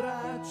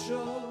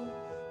abbraccio.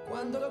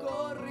 Quando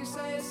corri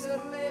sai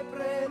essere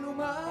lepre e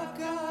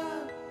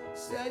lumaca,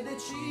 se hai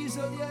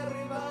deciso di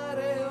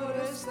arrivare o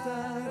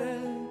restare.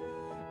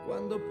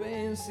 Quando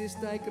pensi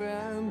stai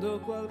creando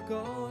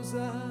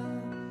qualcosa,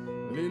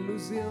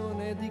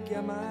 l'illusione di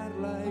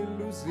chiamarla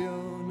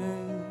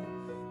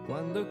illusione.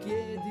 Quando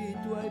chiedi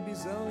tu hai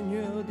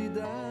bisogno di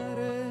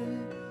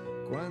dare,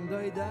 quando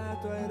hai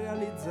dato hai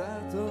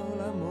realizzato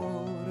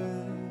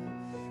l'amore.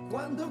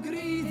 Quando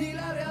gridi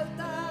la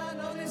realtà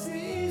non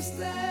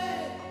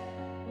esiste,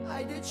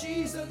 hai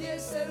deciso di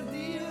essere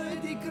Dio e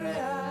di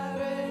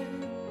creare.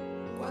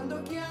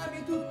 Quando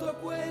chiami tutto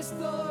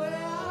questo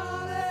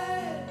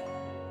reale,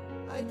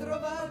 hai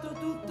trovato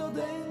tutto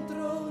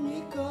dentro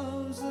ogni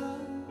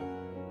cosa.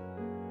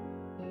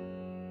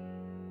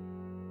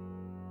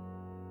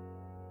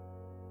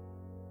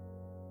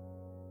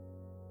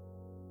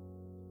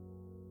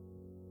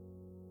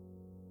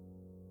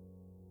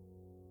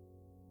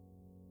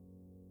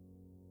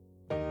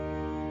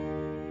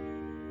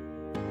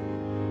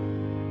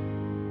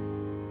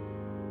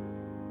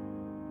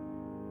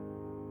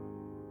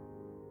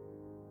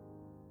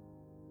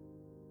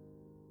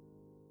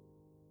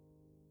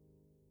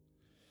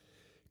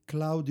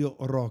 Claudio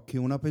Rocchi,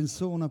 una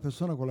persona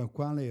con la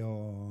quale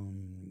ho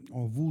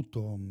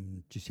avuto,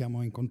 ci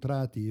siamo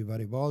incontrati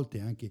varie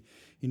volte anche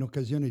in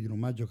occasione di un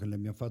omaggio che le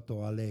abbiamo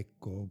fatto a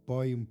Lecco,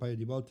 poi un paio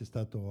di volte è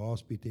stato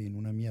ospite in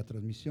una mia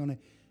trasmissione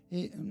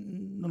e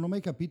non ho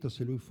mai capito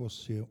se lui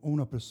fosse o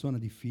una persona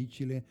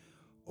difficile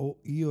o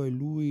io e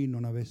lui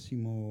non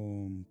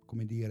avessimo,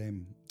 come dire,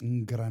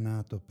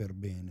 ingranato per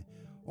bene.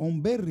 Ho un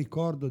bel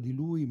ricordo di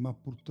lui, ma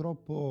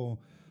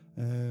purtroppo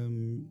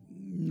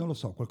non lo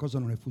so, qualcosa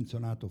non è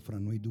funzionato fra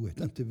noi due,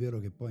 tant'è vero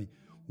che poi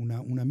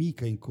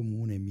un'amica in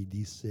comune mi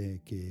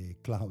disse che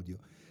Claudio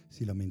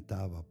si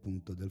lamentava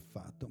appunto del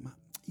fatto, ma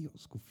io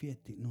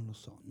Scuffietti non lo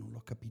so, non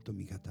l'ho capito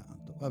mica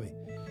tanto.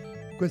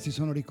 Vabbè, questi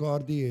sono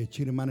ricordi e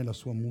ci rimane la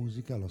sua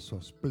musica, la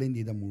sua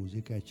splendida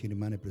musica, e ci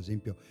rimane per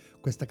esempio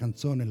questa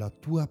canzone, La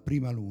tua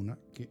prima luna,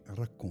 che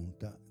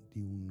racconta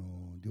di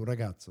un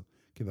ragazzo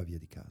che va via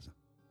di casa.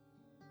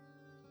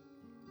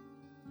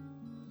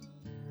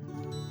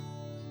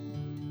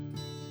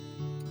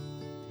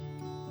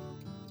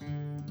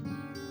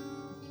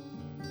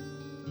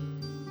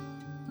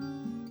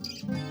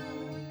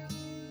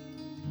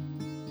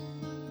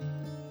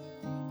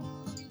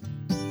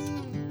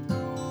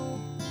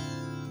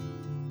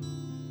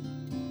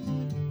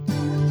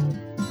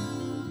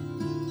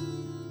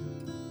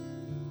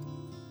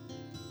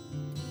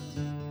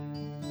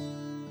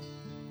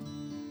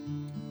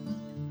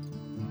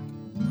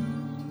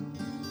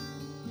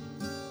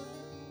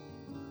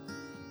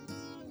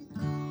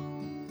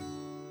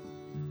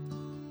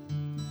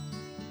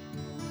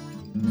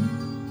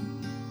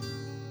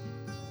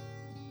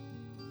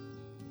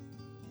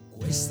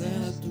 Questa è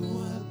la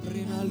tua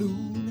prima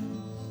luna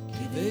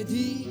che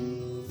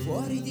vedi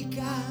fuori di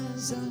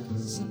casa,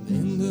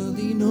 sapendo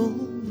di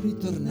non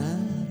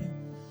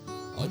ritornare.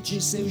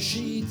 Oggi sei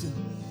uscito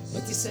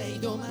e ti sei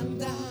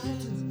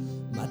domandato: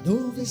 ma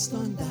dove sto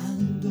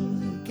andando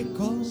e che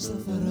cosa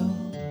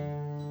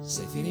farò?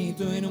 Sei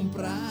finito in un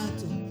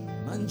prato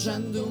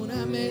mangiando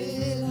una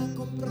mela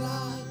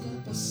comprata,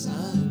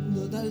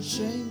 passando dal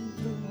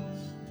centro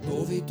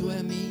dove i tuoi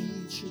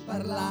amici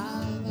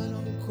parlavano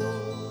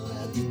ancora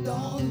di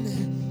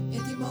donne e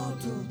di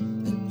moto,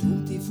 e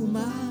tu ti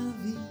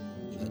fumavi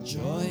la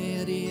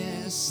gioia di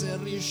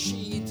essere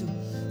riuscito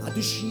ad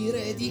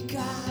uscire di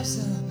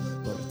casa,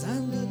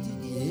 portandoti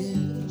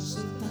dietro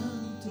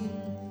soltanto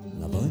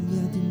la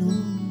voglia di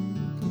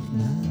non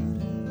tornare.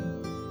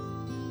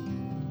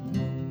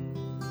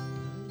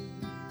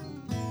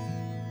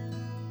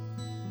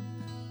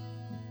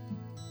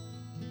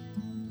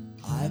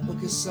 Hai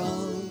pochi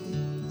soldi,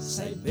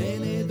 sai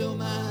bene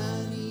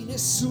domani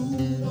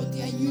nessuno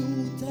ti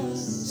aiuta,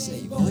 se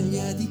hai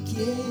voglia di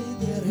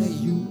chiedere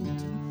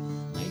aiuto,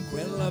 ma in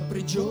quella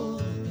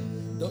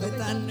prigione dove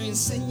t'hanno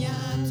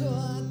insegnato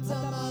ad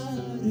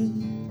amare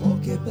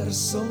poche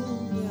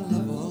persone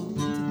alla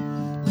volta,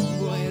 non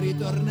vuoi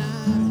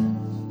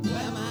ritornare,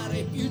 vuoi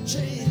amare più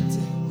gente,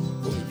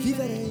 vuoi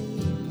vivere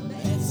in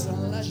mezzo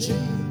alla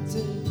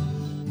gente,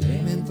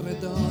 e mentre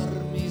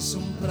dormi su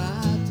un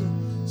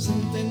prato,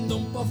 sentendo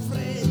un po'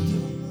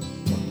 freddo,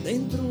 con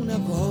dentro una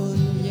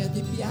voglia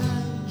di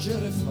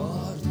piangere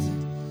forte,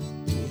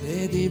 tu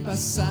vedi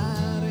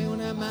passare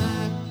una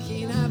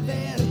macchina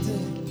verde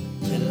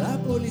della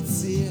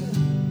polizia,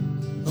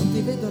 non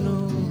ti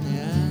vedono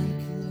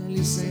neanche,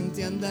 li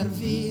senti andar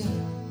via,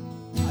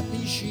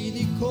 capisci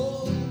di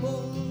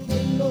colpo che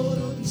il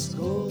loro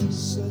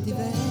discorso è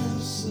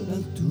diverso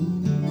dal tuo.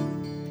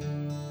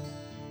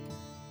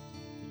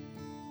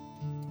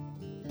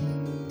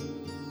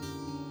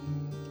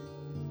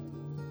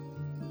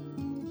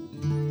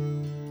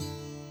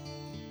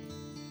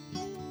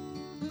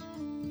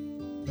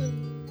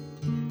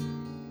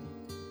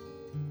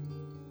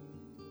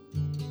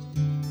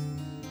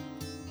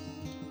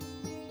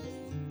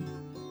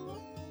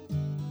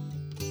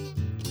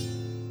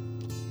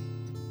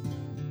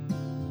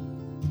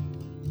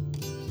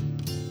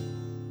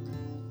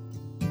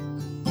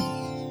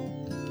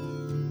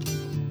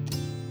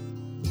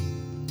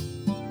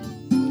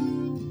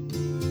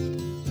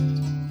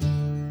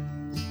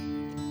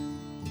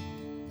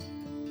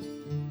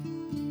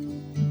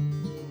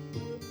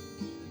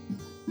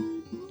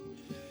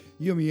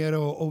 Io mi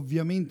ero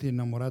ovviamente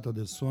innamorato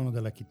del suono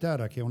della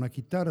chitarra, che è una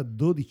chitarra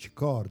 12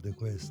 corde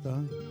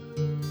questa.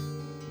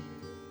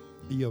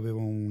 Io avevo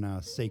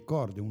una 6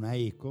 corde, una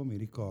eco, mi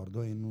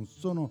ricordo, e non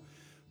sono...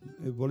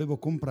 volevo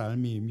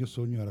comprarmi, il mio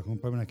sogno era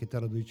comprarmi una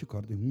chitarra 12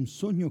 corde, un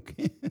sogno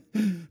che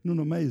non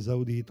ho mai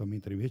esaudito,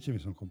 mentre invece mi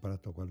sono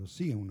comprato quello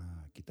sì,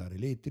 una chitarra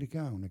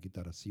elettrica, una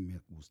chitarra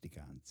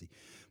semiacustica anzi.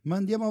 Ma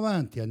andiamo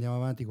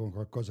avanti con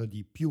qualcosa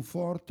di più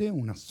forte,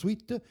 una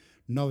suite,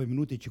 9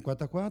 minuti e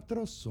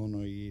 54,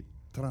 sono i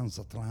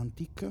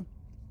Transatlantic.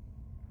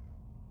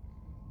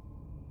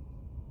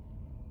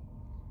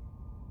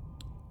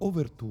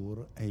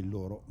 Overture è il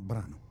loro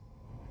brano.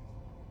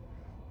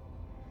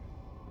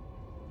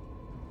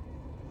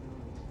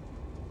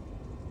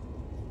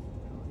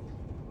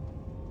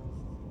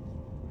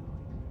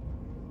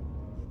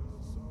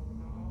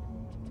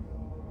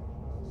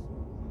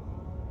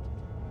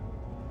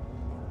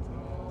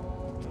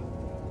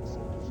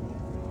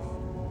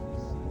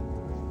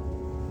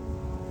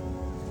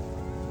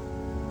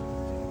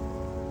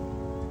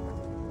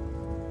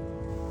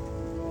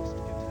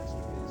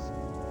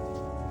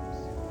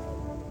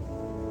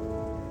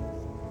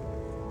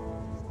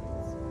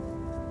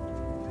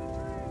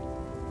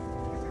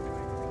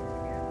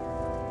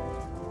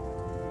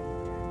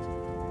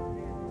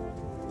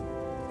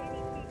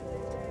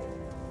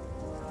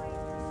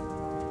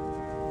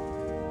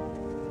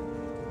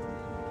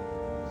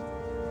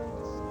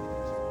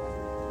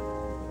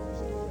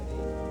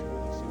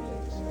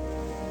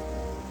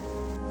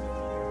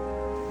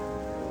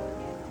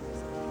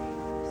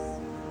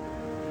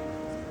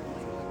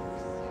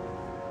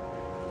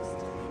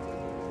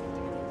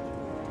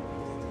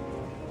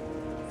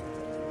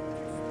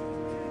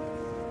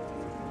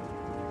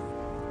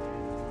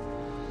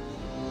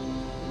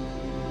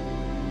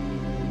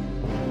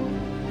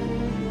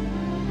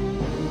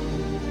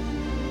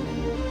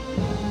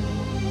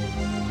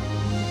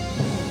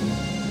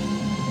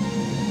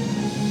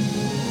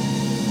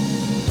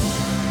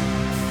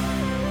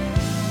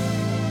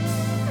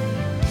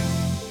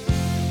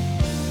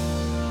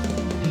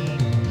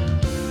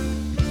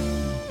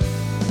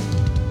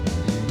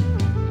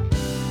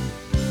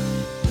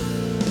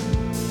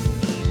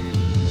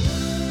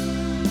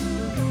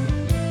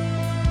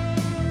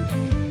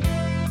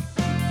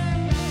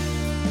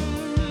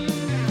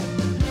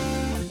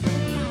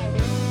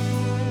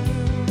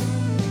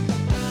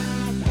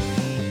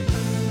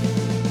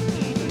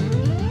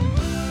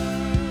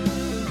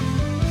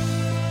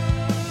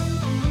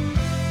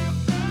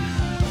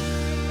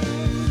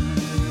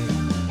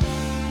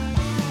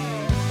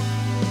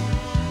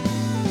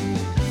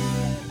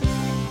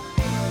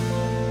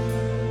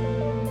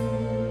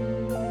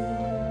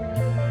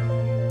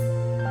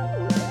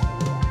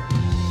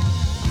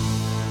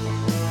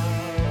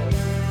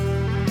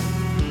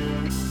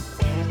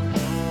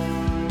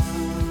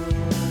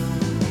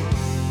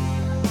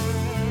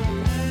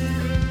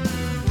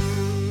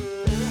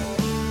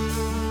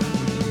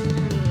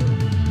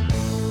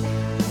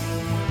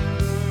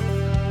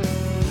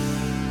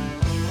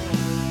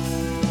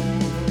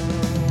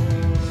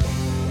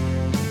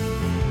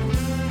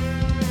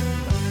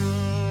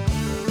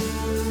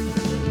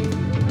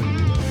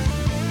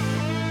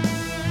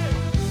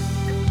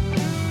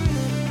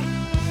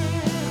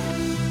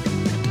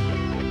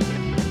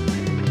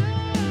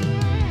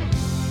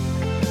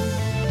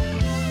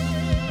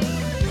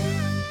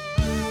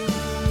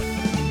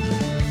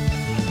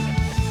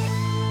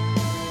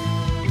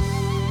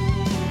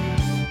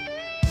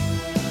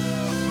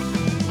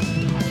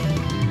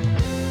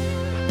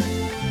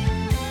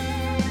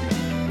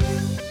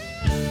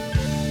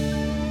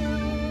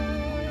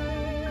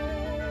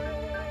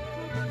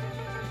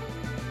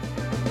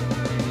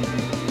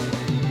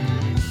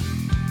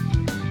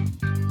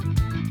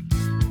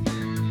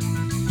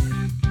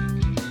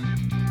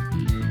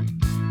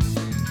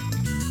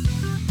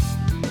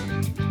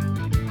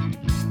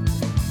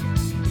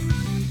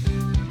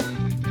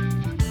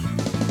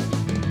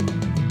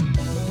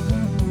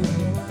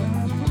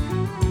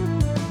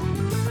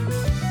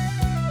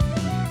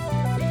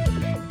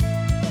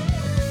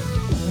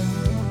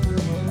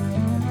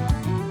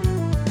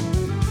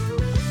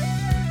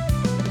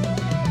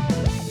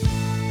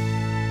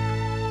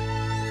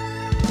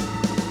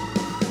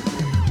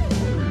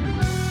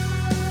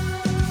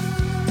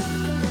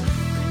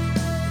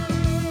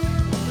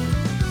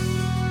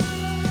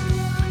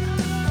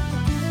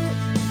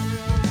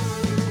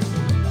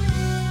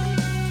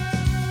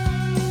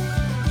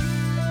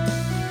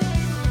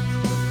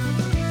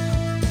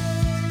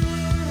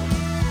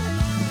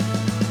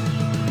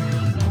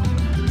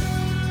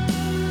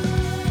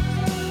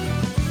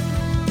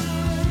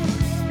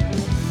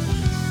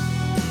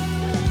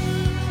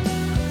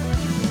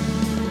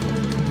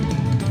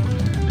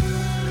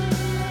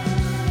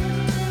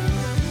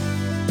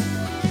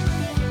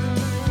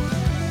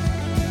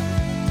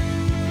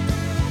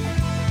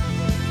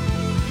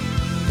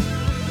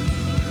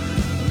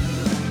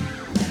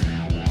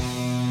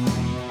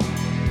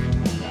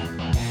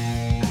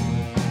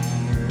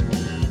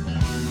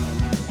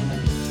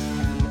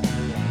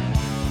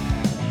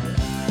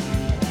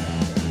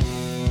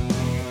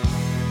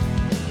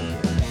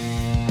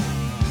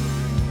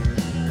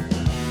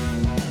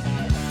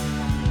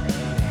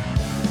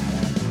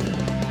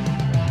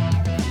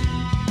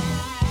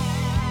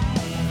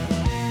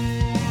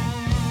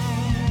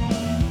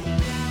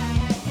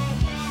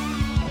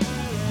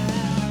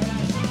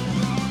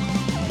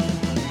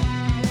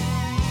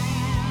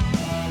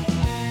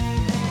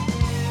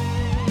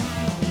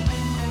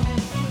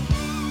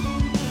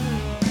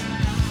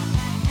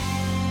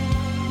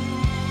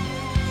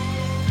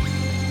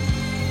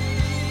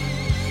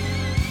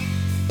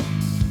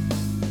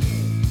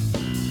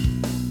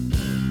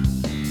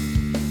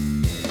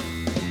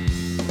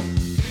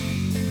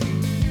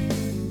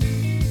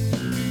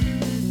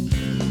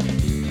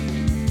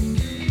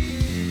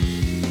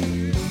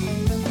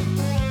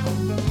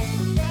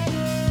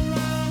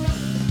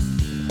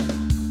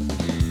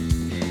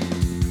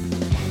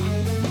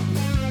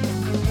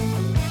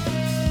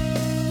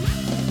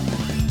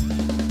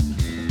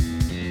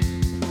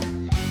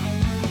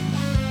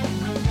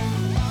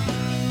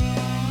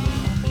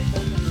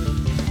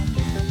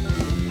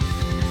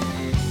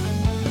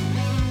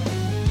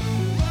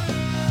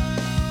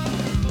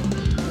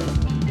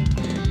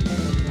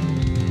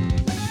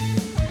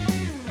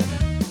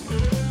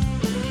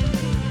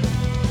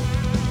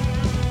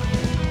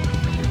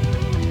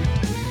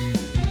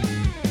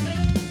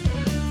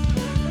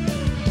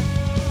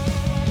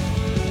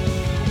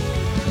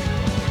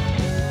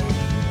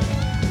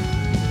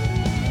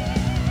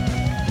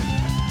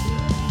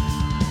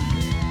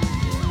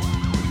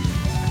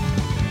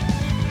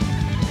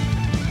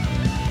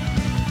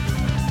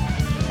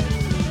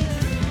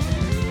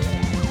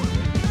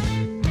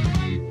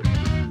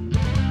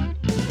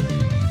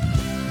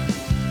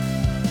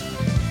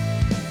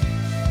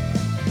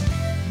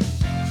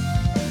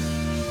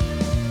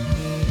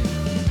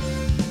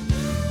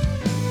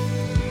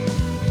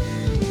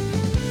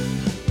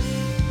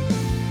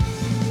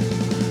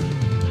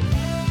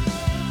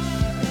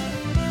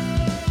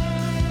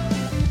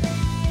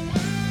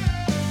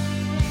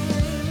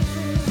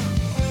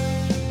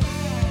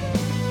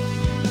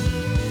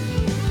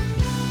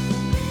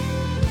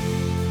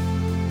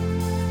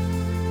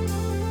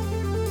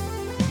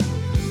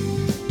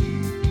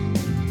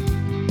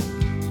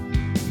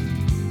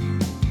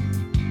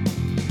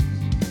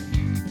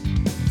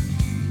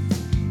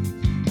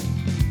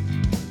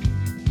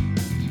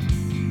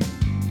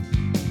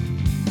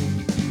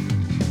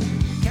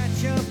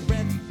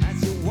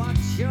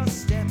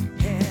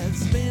 head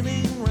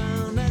spinning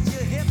round as you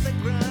hit the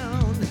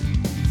ground.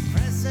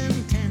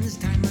 Present tense,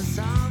 time is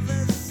of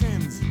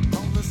essence.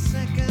 Hold the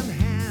second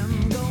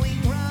hand,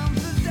 going round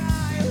the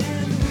dial.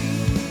 And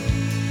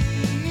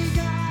we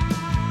got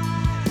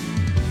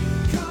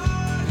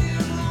caught in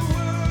the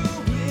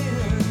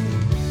whirlwind,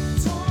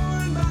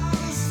 torn by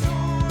the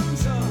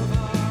storms of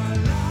our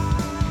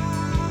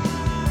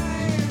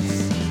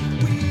lives.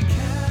 We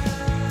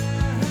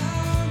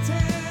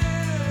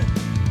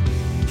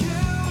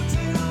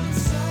counted on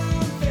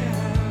something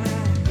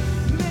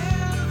that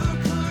never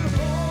could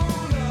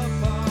hold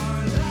up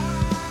our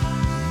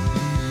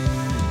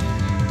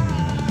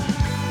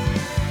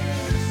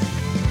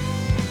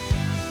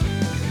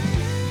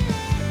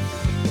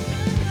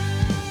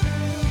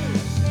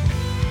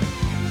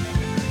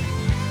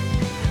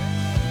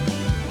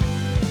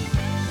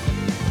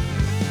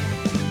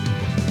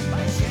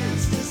by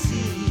chance to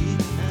see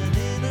an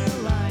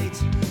inner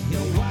light.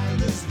 Your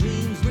wildest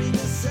dreams bring a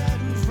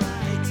sudden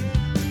fright.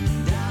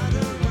 Doubt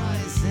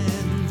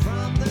arising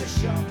from the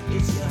shock.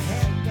 It's your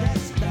head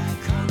that's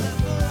back on the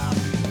block.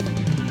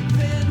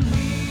 Then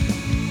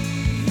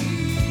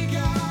we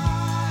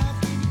got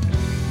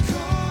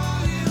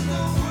caught in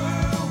the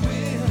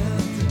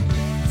whirlwind,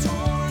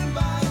 torn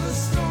by the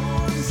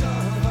storms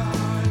of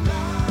our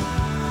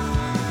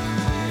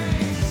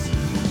lives.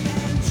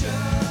 And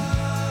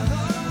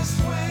just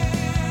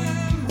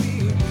when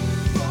we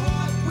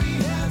thought we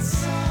had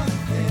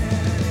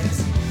something,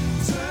 it's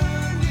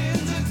turned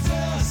into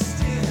dust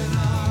in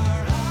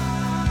our eyes.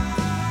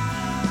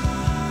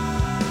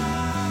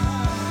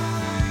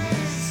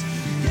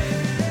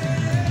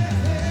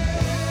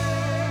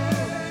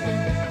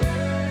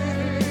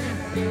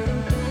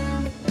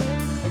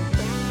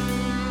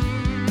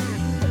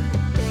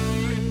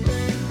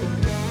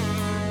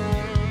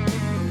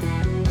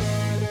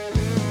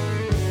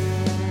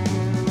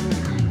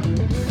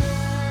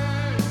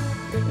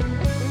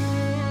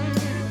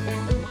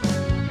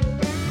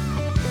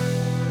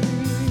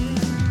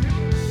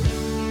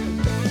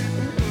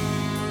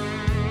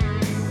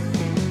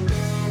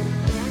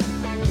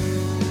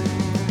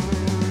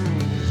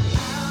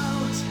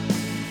 Out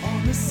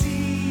on the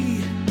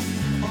sea,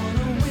 on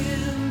a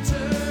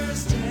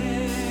winter's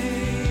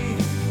day,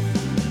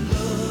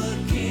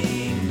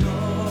 looking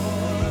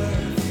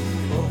north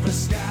over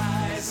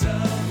skies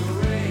of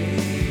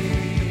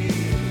gray.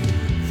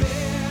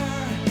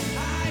 There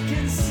I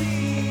can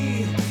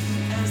see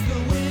as the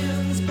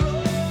winds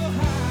blow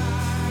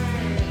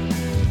high.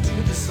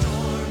 Do the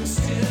storms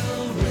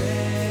still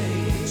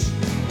rage,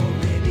 or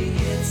maybe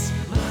it's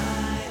my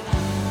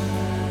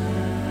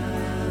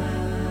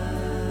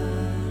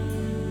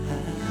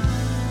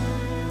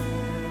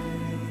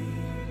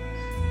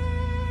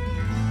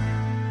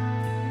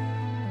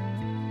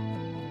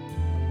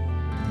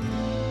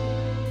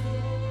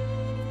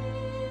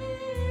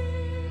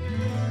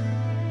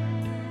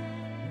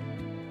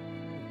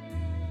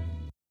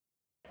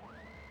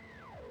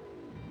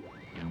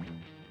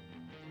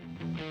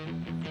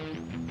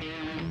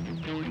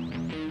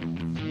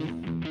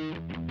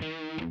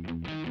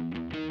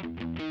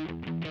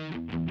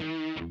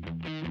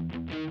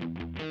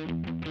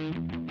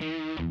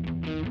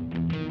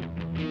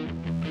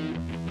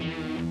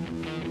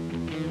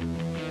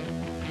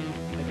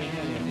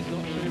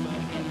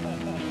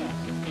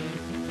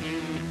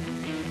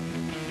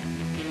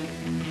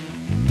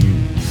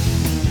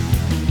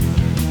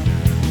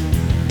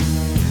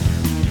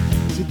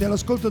Siete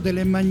all'ascolto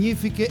delle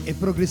Magnifiche e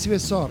Progressive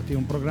Sorti,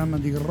 un programma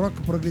di rock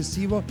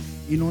progressivo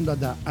in onda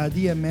da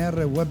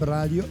ADMR Web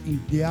Radio,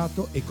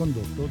 ideato e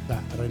condotto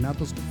da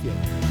Renato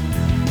Scuffietti.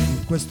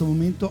 In questo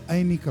momento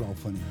ai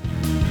microfoni.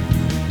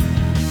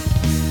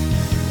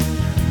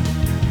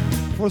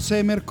 Forse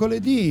è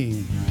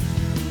mercoledì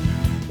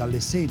dalle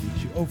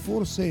 16, o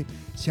forse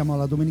siamo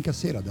alla domenica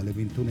sera dalle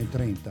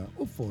 21:30,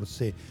 o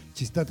forse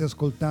ci state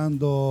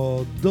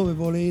ascoltando dove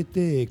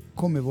volete e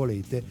come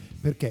volete,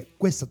 perché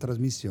questa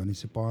trasmissione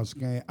si può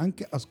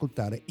anche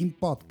ascoltare in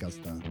podcast.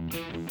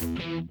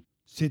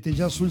 Siete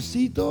già sul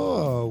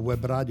sito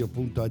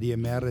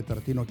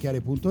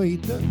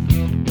webradio.admr-chiari.it.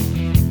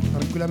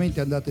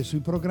 Tranquillamente andate sui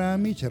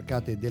programmi,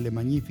 cercate Delle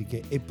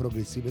Magnifiche e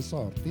Progressive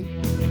Sorti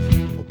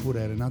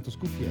oppure Renato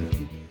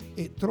Scuffietti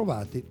e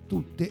trovate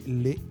tutte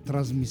le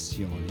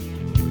trasmissioni.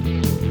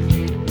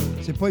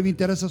 Se poi vi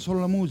interessa solo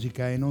la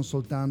musica e non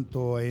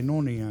soltanto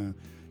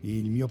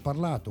il mio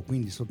parlato,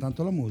 quindi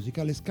soltanto la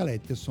musica, le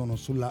scalette sono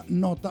sulla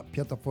nota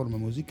piattaforma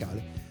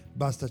musicale,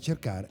 basta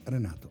cercare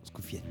Renato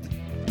Scuffietti.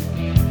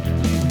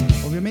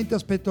 Ovviamente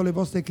aspetto le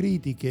vostre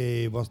critiche,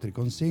 i vostri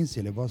consensi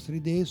e le vostre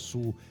idee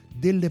su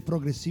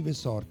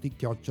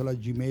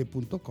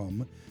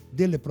delleprogressivesorti@gmail.com,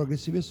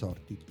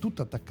 delleprogressivesorti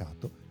tutto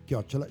attaccato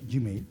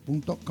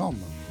 @gmail.com.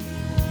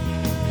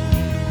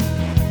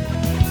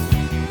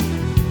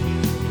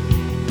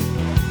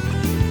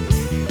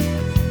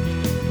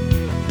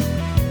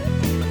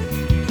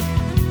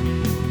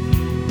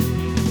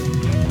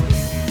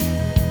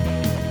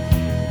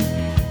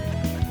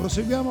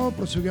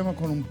 Proseguiamo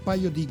con un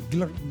paio di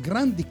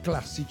grandi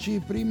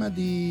classici prima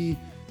di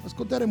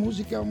ascoltare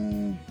musica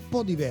un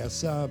po'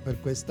 diversa per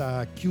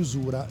questa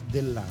chiusura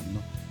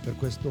dell'anno, per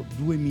questo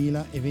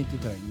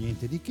 2023.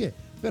 Niente di che,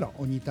 però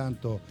ogni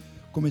tanto,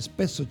 come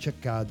spesso ci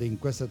accade in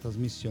questa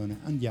trasmissione,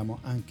 andiamo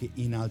anche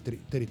in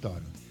altri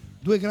territori.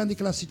 Due grandi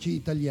classici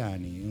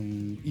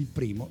italiani, il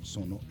primo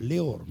sono le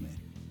Orme,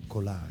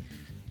 Collage.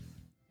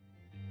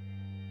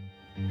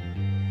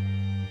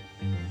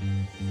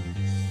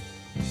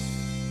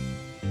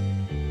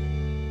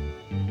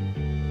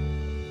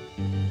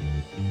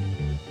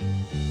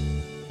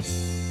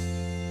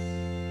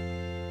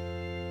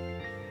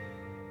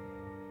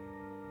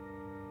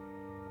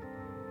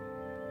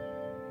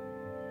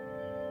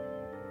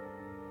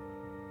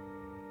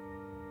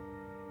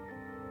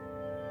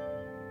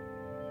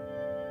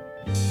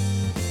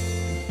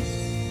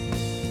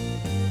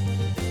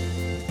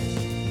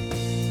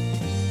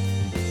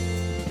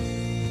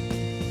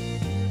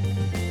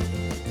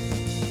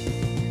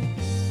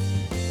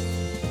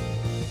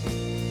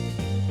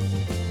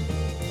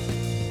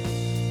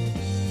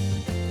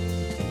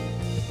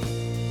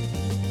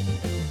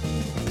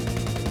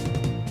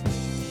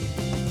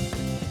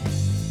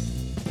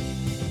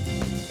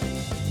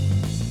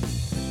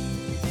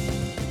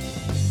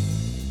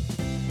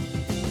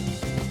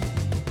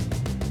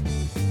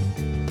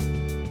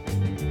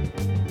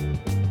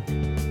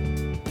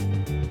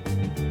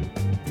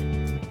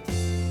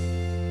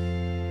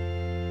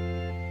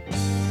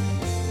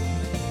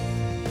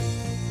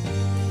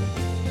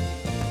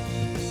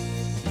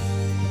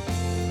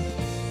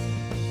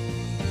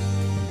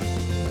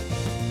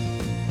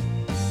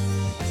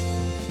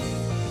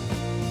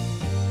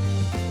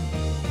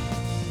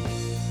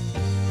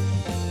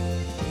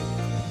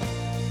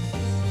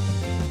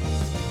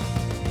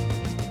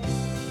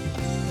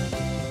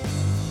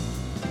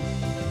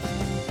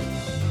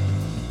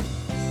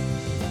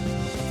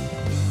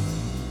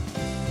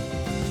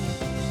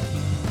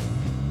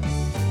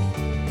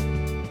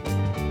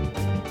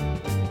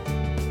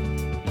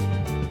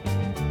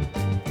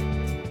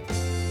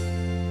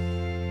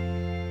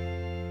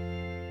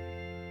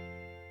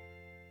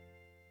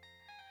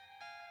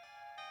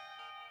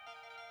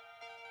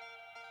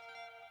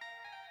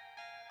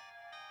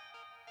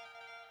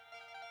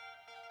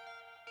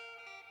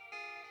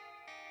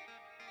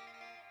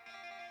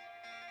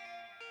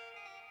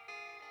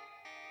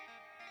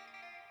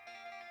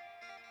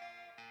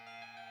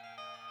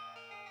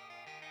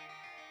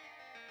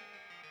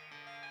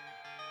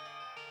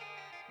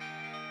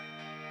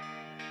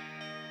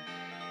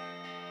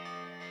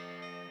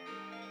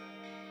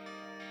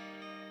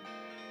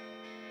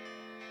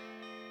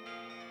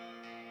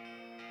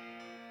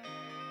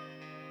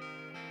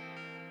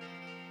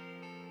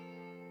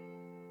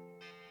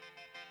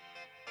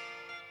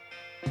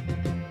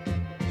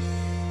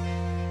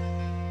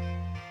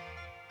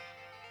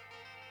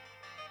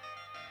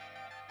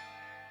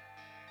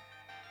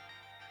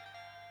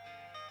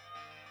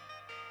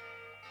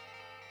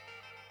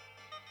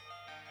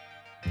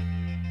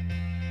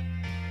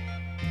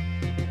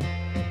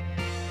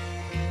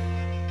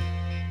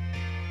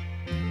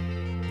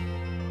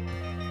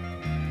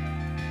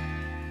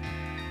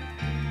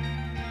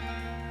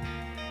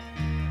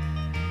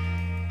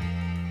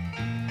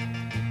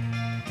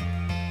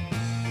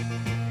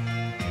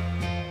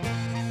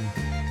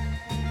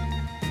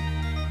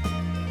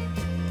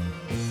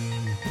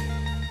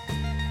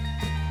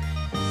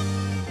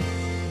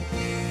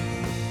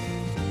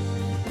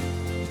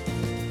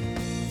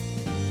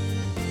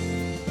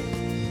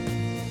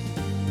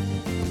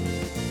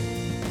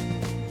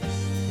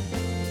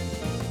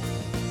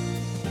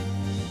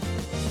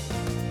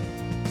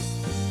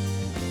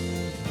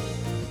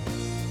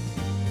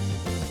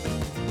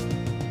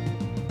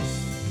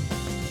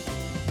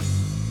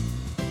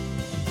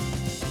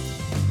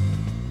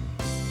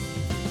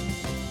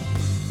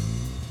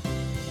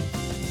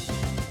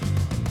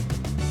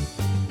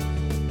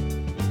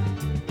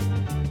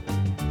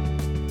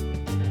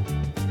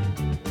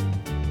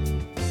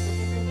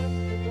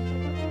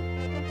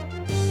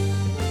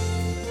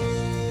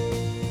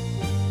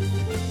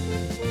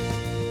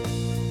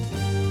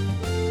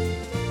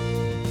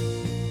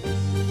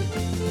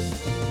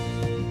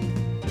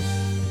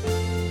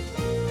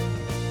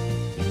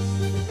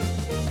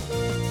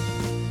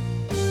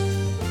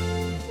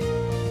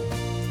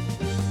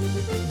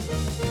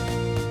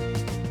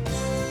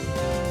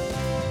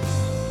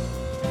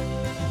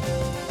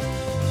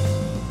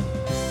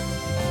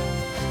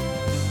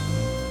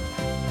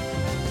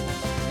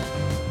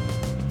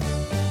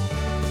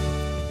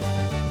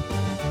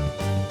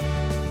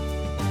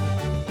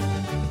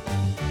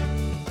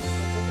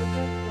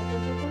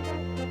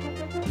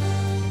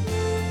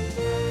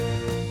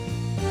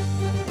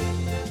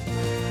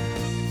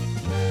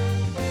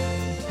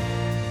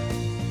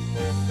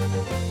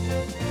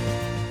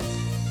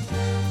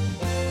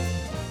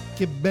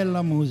 Che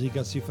bella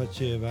musica si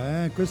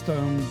faceva, eh? Questo è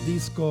un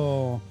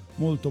disco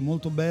molto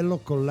molto bello,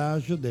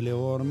 Collage delle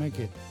Orme,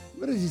 che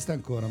resiste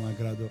ancora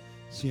malgrado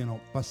siano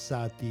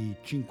passati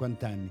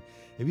 50 anni.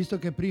 E visto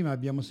che prima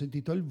abbiamo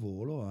sentito il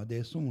volo,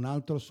 adesso un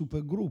altro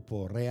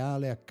supergruppo,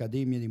 Reale,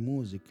 Accademia di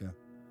Musica.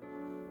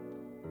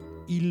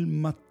 Il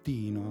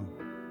mattino.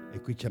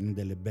 E qui c'erano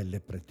delle belle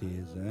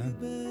pretese, eh?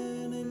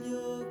 Bene gli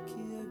occhi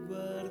e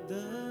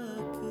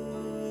guarda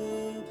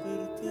che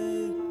per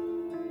te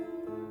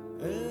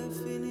è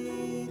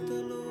finita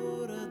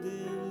l'ora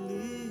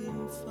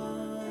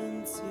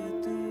dell'infanzia e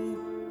tu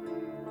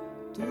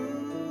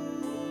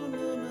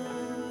non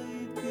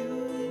hai più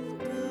il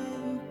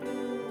tempo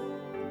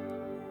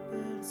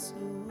per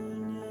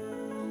sognare.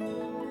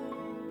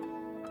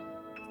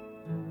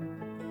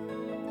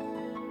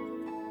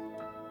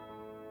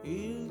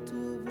 Il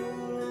tuo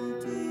volo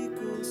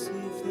antico si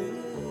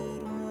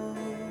ferma,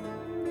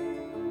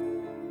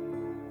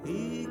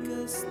 i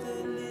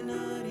castelli in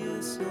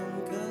aria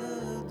son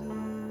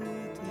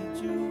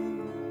caduti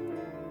giù,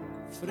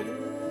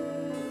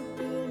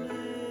 freddo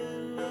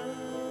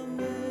nella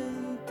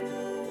mente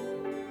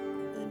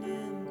e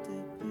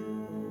niente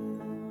più.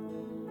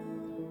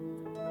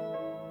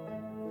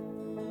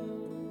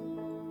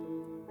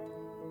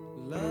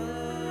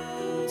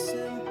 La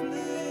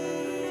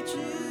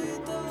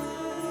semplicità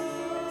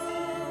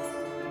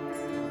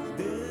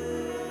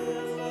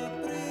della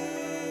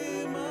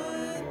prima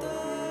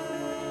età,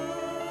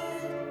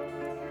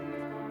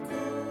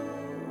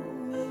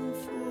 come un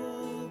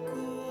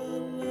fuoco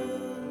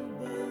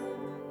all'alba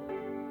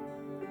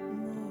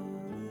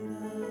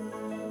morirà.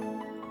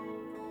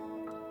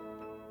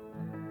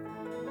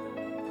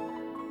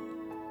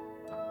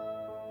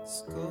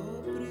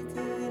 Scopri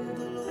che il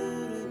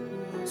dolore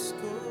può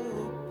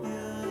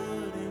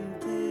scoppiare in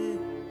te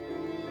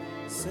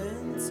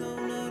senza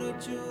una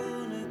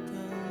ragione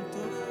tanto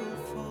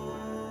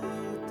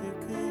forte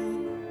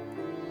che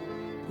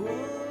può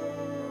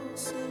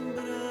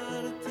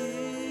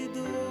sembrarti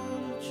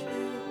dolce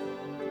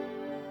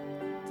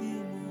di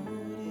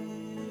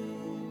morire.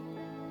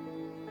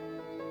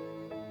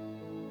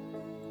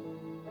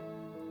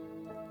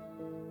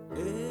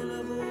 E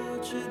la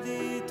voce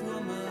di tua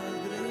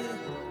madre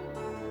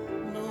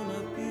non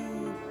ha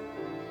più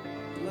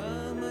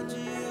la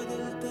magia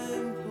del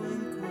tempo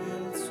in cui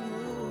al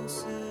suo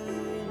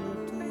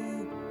seno tu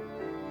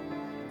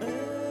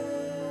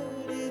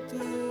eri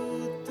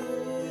tutto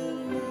il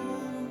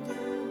mondo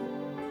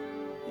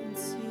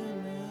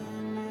insieme a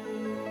me.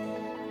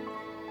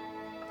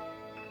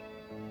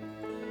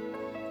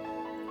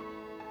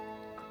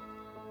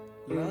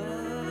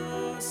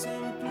 La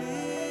semplicità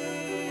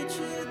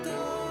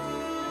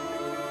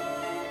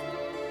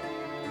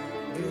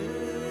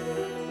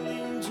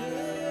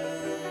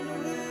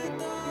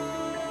dell'ingenuità,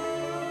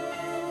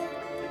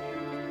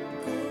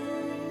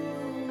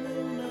 come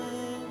una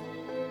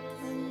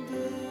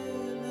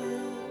candela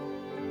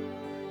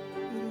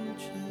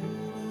brucerà.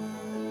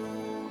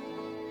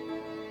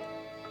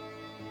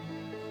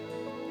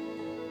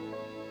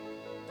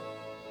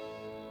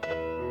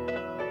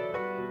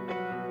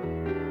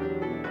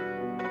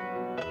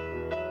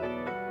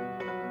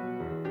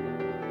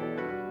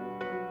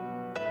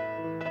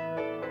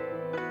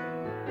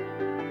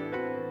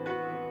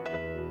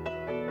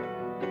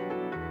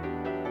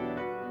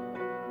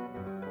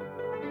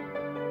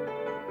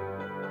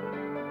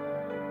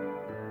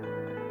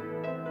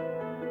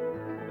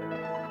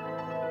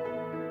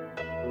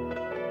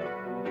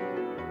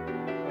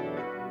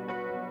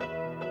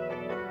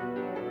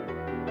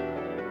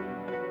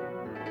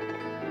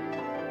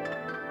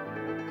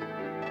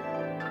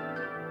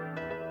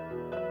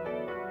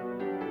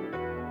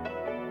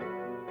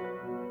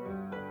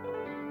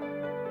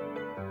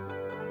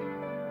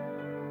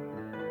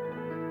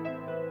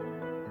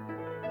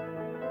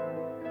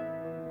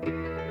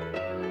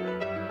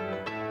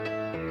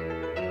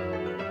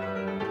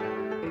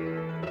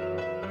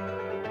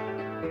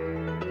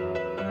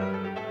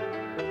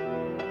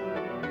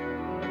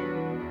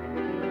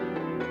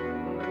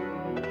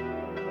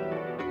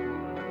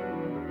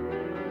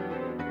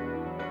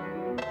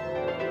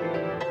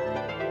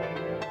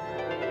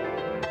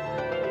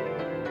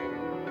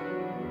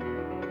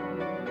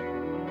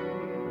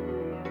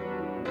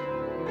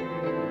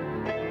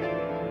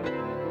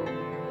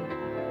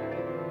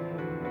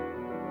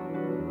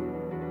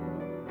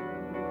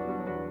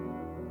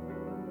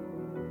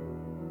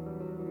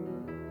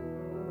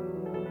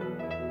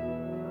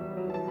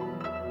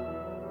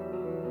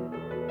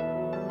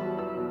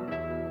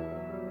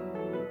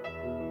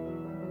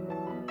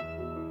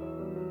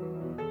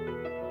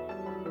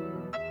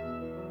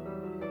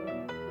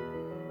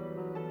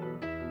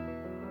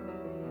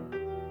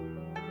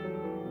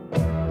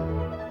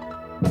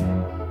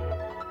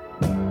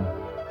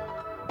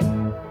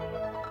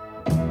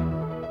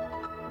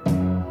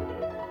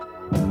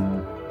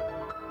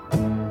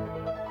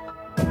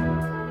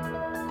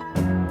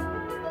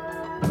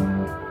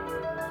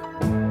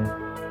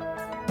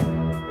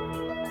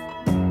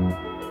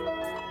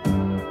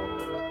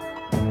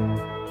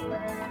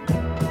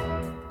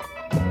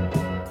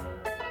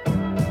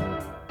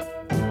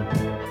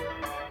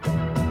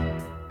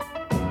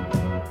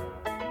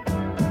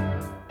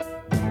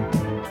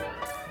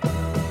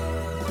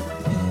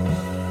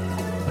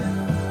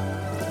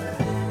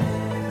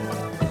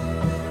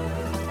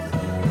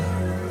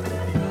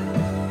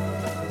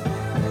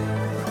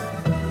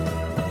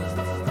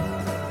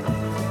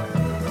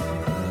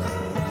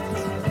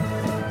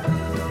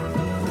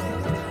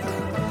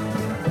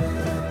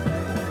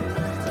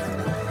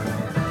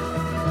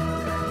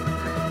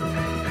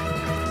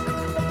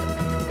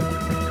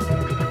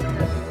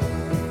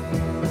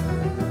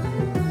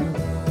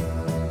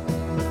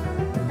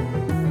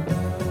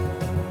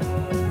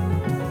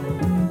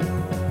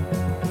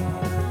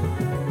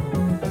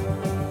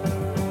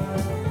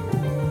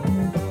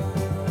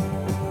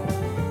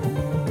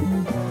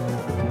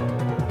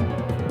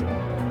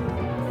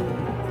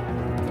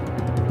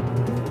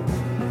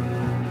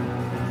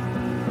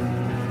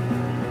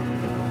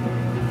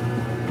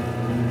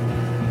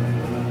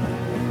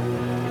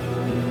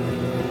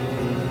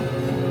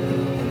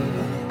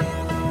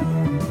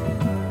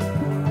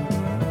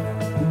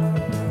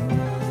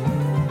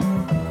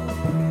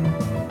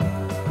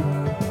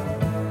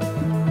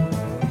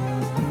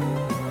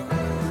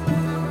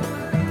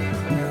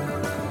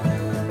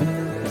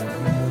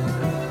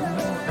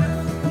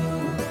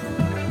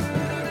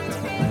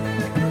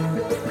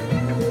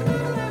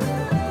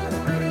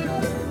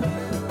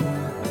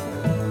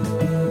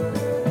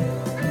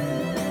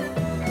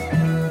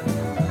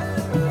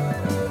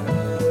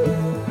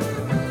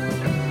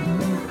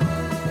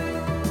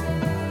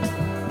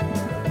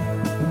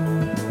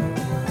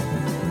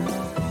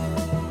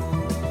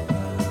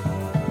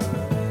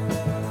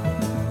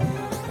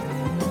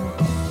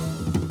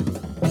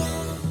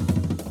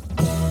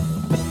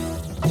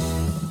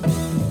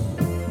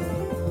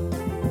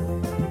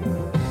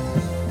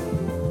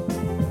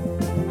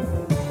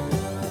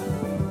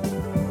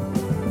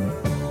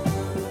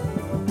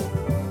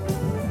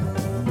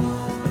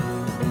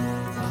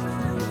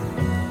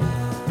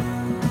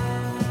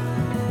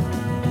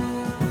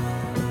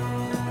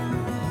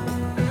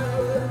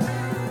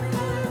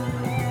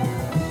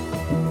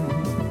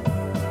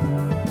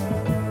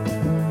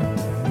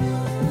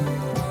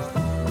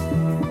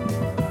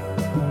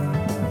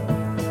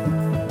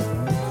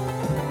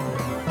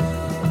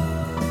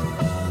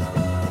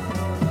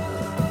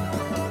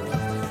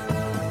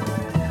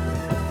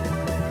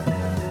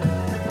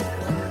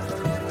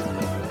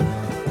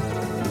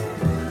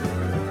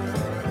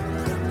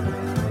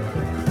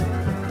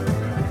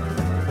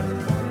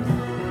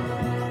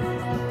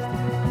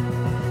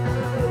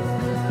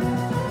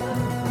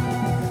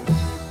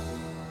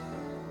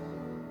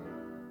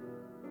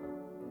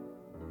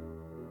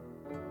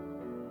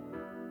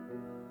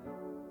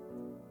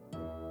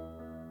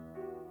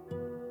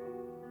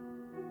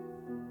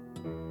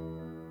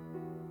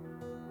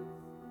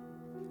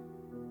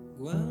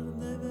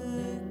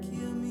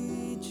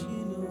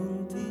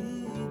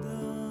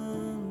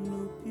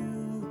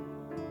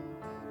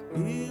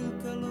 il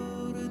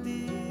calore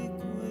di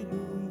quei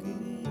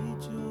lunghi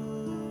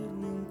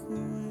giorni in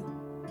cui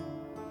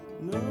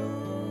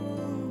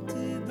non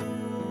ti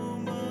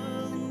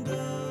domandavi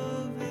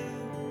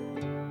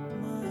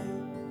mai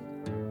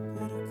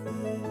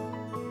perché.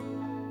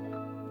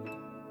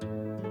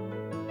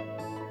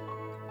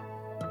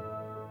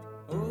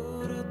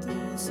 Ora tu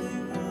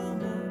sei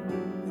uomo e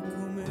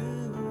come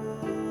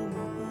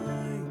uomo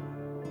hai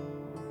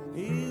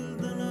il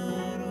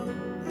denaro,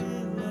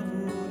 il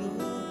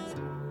lavoro,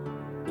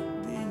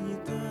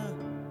 dignità,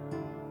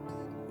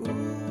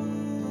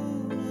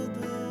 una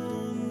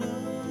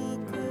donna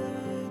che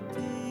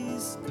ti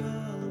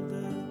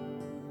scalda,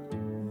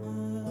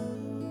 ma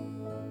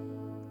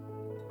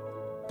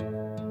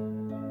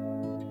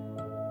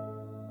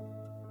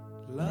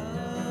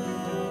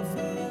la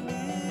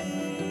felicità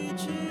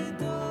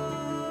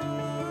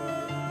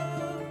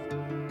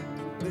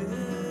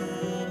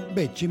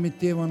Beh, si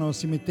mettevano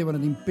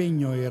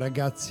d'impegno i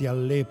ragazzi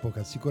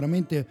all'epoca.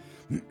 Sicuramente,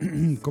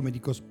 come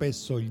dico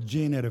spesso, il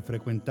genere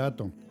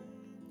frequentato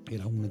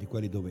era uno di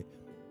quelli dove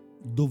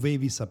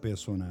dovevi saper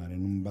suonare,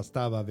 non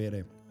bastava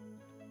avere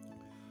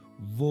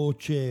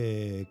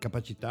voce,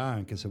 capacità,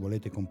 anche se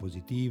volete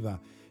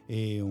compositiva,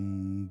 e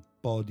un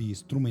po' di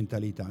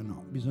strumentalità,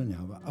 no,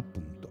 bisognava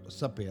appunto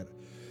saper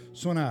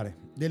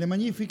suonare. Delle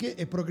Magnifiche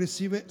e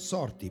Progressive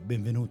Sorti,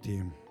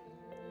 benvenuti.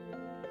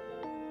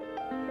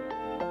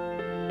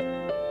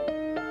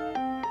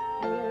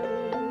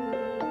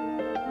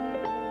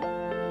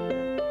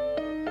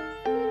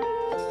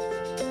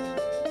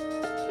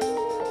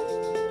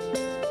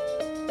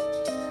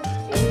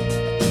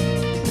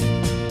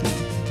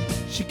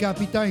 Ci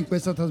capita in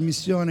questa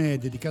trasmissione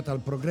dedicata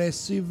al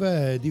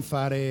progressive di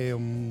fare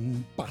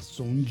un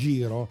passo, un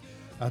giro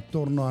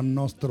attorno al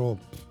nostro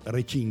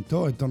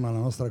recinto, attorno alla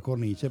nostra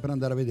cornice, per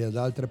andare a vedere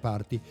da altre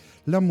parti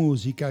la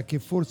musica che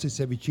forse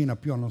si avvicina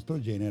più al nostro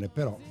genere,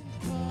 però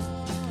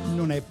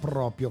non è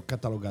proprio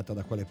catalogata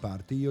da quelle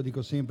parti. Io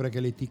dico sempre che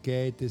le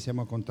etichette,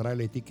 siamo a contrario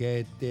alle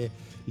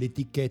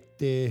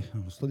etichette,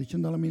 sto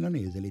dicendo alla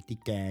milanese, le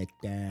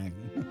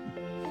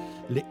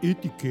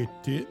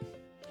etichette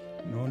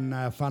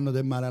non fanno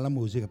del male alla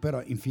musica,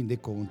 però in fin dei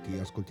conti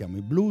ascoltiamo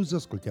il blues,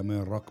 ascoltiamo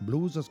il rock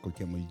blues,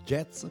 ascoltiamo il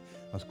jazz,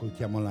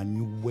 ascoltiamo la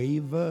new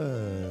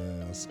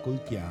wave,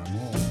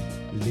 ascoltiamo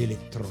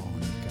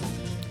l'elettronica.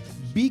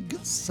 Big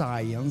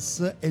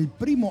Science è il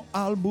primo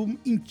album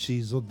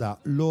inciso da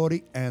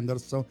Laurie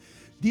Anderson,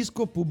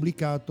 disco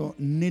pubblicato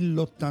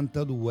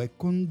nell'82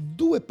 con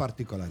due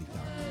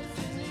particolarità.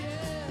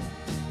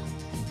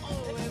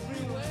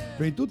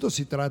 Prima di tutto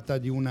si tratta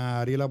di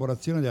una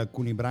rielaborazione di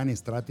alcuni brani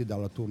estratti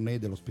dalla tournée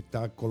dello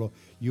spettacolo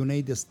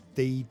United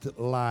States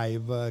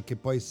Live, che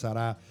poi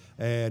sarà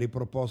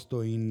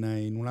riproposto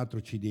in un altro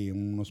CD,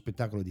 uno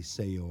spettacolo di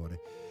 6 ore.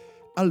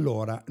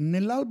 Allora,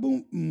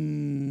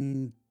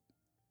 nell'album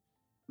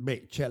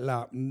c'è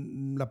la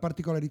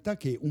particolarità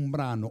che un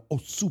brano, o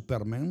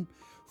Superman,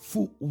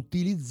 fu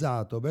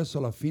utilizzato verso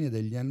la fine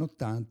degli anni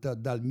 '80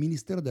 dal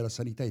Ministero della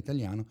Sanità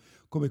italiano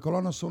come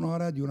colonna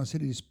sonora di una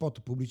serie di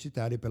spot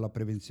pubblicitari per la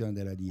prevenzione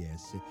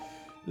dell'AIDS.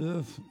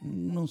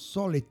 Non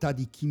so l'età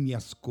di chi mi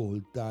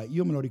ascolta,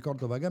 io me lo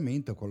ricordo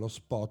vagamente quello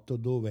spot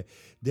dove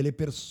delle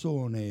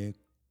persone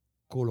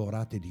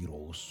colorate di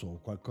rosso o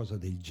qualcosa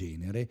del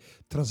genere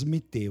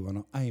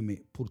trasmettevano,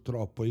 ahimè,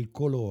 purtroppo il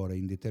colore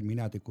in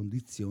determinate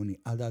condizioni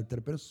ad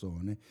altre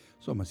persone.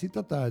 Insomma, si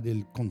tratta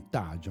del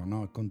contagio,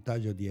 no? Il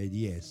contagio di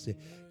AIDS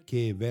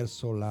che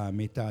verso la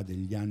metà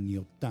degli anni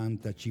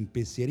 '80 ci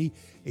impensierì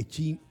e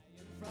ci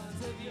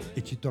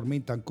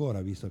tormenta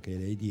ancora, visto che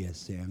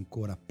l'AIDS è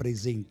ancora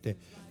presente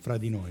fra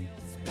di noi.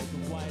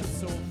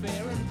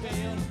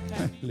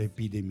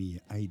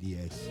 L'epidemia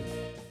AIDS,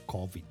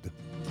 Covid.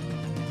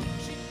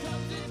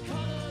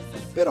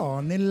 Però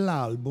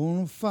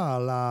nell'album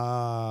fanno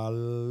la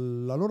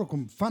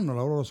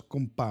loro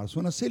scomparsa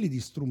una serie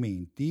di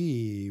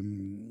strumenti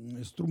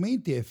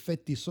e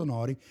effetti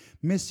sonori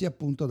messi a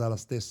punto dalla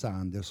stessa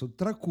Anderson,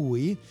 tra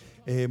cui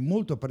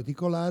molto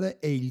particolare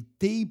è il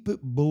tape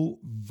bow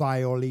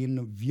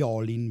violino,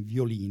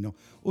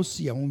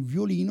 ossia un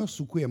violino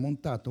su cui è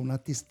montata una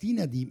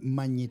testina di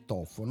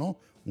magnetofono,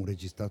 un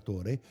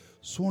registratore,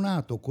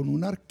 suonato con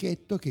un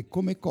archetto che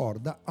come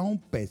corda ha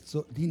un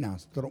pezzo di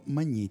nastro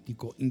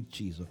magnetico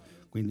inciso.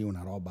 Quindi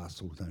una roba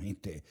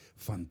assolutamente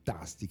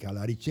fantastica,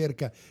 alla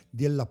ricerca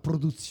della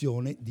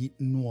produzione di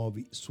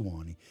nuovi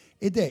suoni.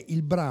 Ed è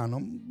il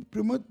brano,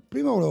 prima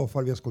volevo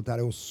farvi ascoltare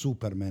O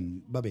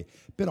Superman, vabbè,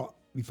 però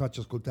vi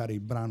faccio ascoltare il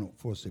brano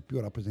forse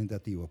più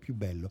rappresentativo, più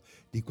bello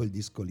di quel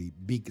disco lì,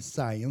 Big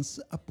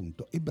Science,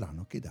 appunto il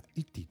brano che dà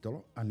il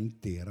titolo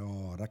all'intera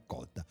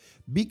raccolta.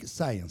 Big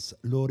Science,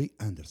 Laurie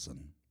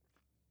Anderson.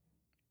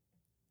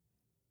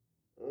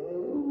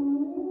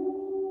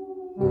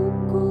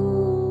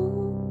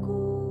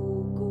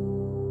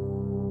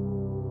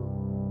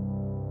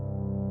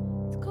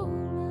 It's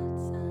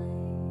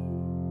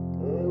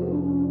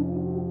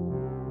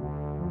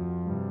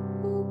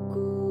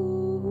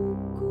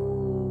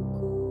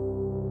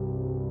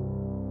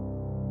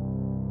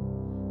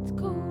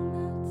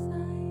outside.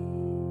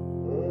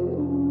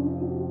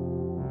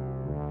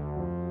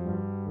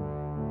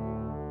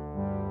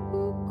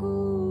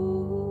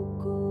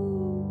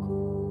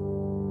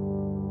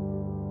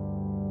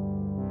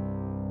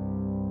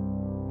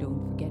 Don't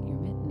forget your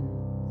mittens.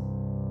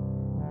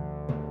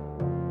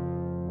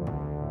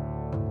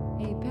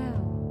 Hey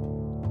pal,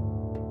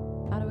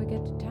 how do I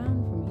get to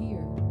town from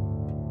here?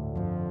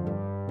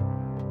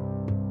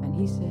 And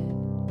he said,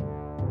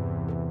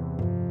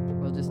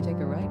 we'll just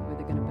take a right where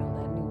they're gonna build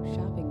that new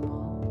shopping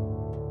mall.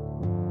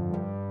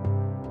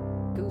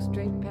 Go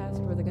straight past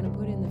where they're gonna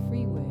put in the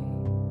freeway.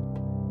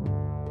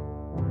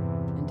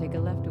 And take a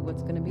left at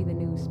what's gonna be the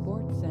new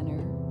sports center.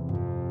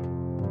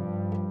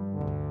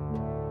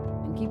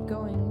 And keep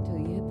going till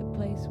you hit the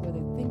place where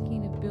they're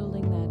thinking of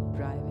building that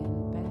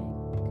drive-in bank.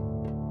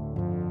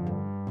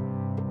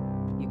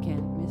 You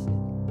can't miss it.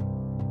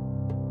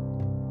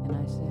 And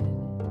I said,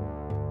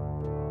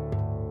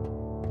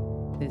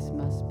 this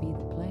must be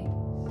the place.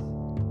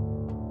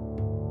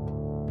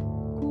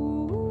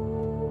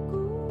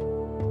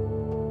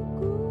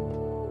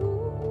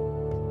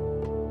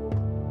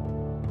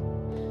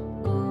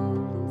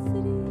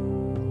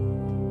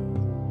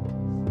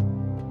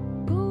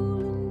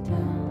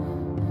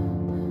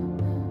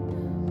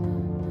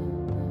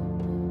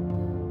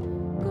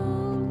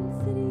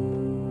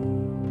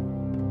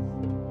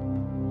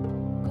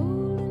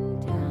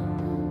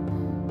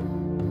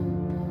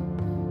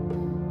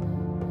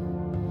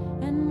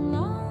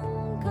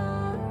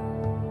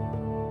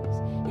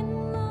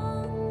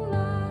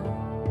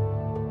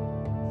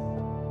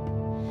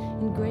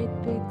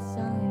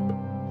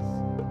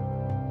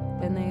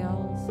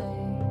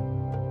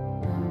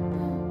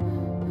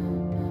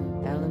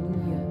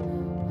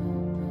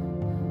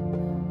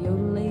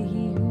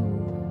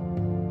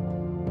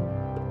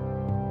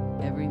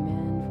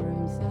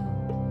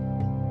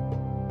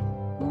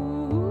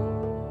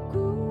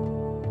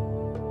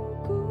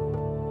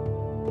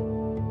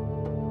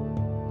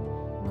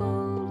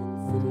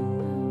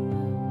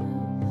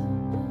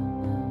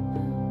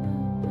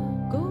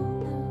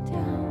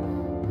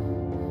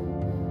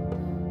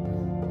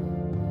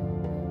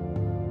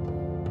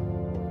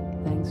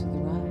 Thanks for the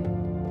ride.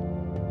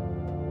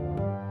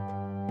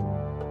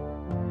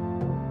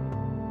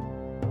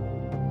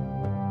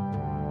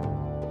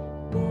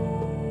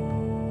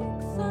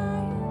 Big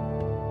science,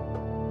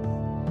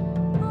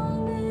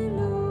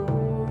 hallelujah.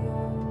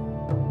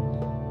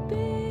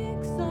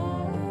 Big science,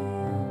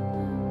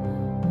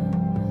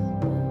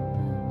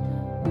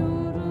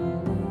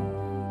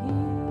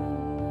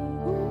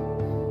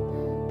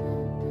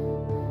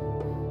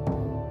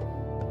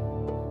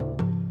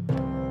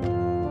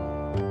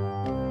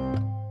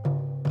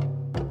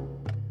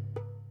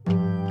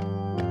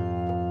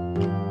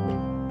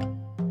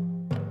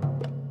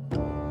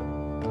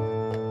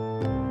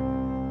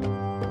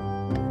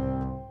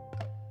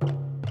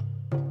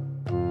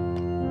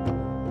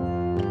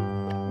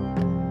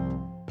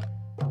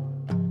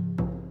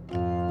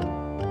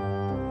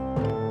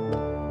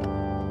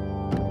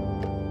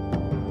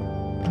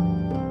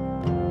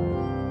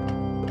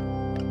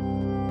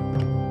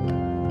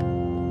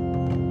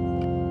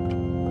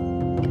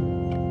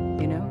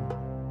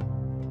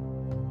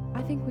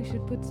 we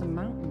should put some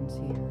mountains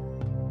here.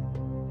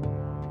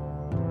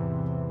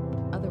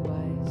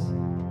 Otherwise,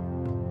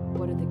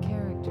 what are the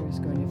characters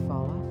going to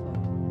fall off of?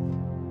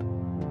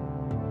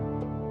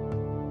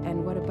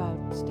 And what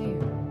about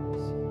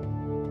stairs?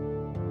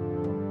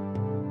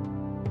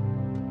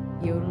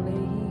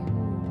 Yodelay-hee-hoo.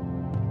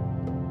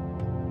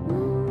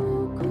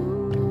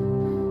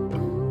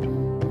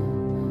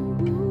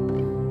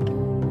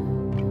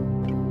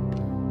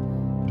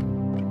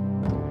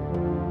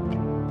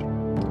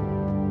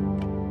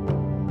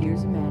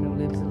 Here's a man who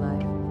lives a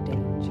life of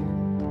danger.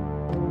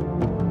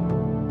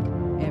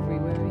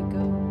 Everywhere he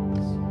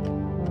goes,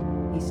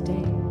 he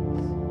stays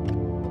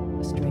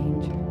a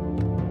stranger.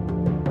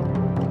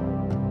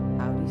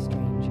 Howdy,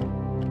 stranger.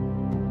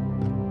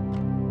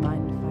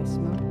 Mind if I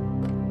smoke?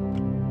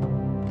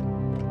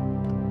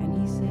 And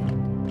he said,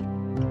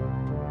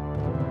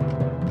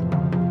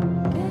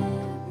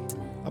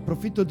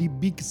 Approfitto di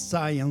Big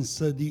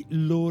Science di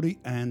Laurie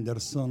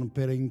Anderson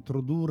per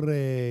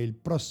introdurre il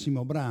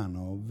prossimo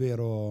brano,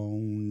 ovvero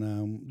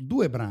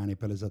due brani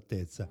per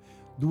l'esattezza,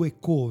 due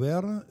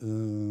cover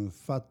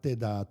fatte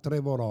da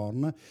Trevor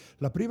Horne,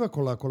 la prima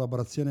con la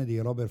collaborazione di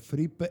Robert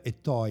Fripp e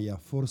Toya,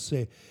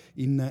 forse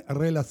in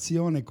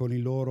relazione con i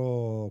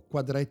loro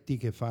quadretti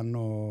che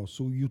fanno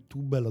su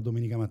YouTube la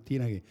domenica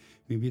mattina, che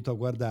vi invito a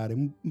guardare.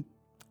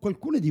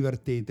 Qualcuno è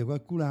divertente,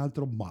 qualcun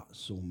altro, ma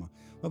insomma,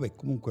 vabbè,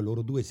 comunque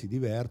loro due si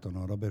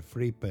divertono, Robert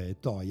Fripp e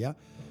Toya.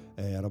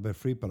 Robert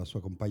Fripp e la sua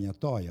compagna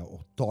Toya,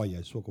 o Toya e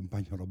il suo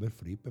compagno Robert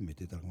Fripp,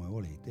 mettetela come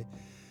volete.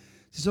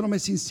 Si sono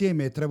messi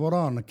insieme Trevor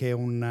Horne, che è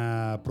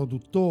un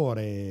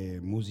produttore,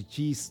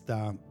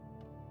 musicista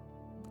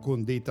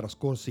con dei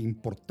trascorsi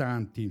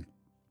importanti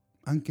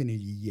anche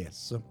negli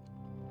Yes,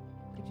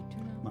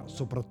 ma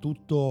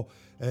soprattutto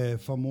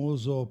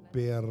famoso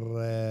per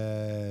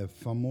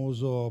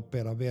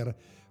aver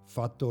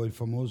fatto il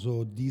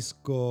famoso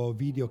disco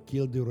video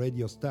Kill the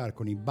Radio Star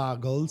con i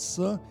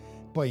Buggles,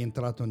 poi è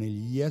entrato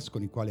negli Yes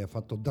con i quali ha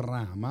fatto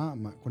drama,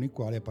 ma con i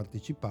quali ha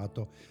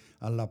partecipato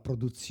alla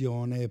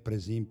produzione per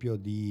esempio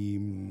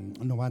di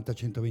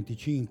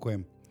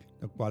 90-125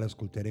 dal quale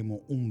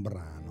ascolteremo un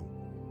brano.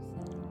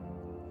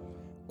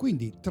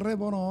 Quindi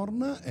Trevor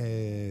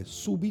Horne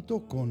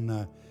subito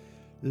con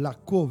la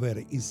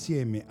cover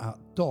insieme a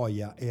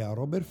Toya e a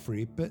Robert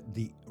Fripp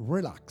di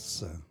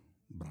Relax,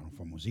 brano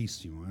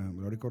famosissimo, ve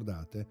lo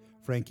ricordate?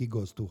 Frankie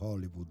Goes to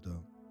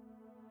Hollywood.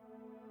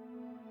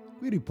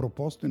 Qui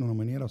riproposto in una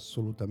maniera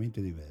assolutamente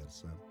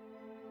diversa.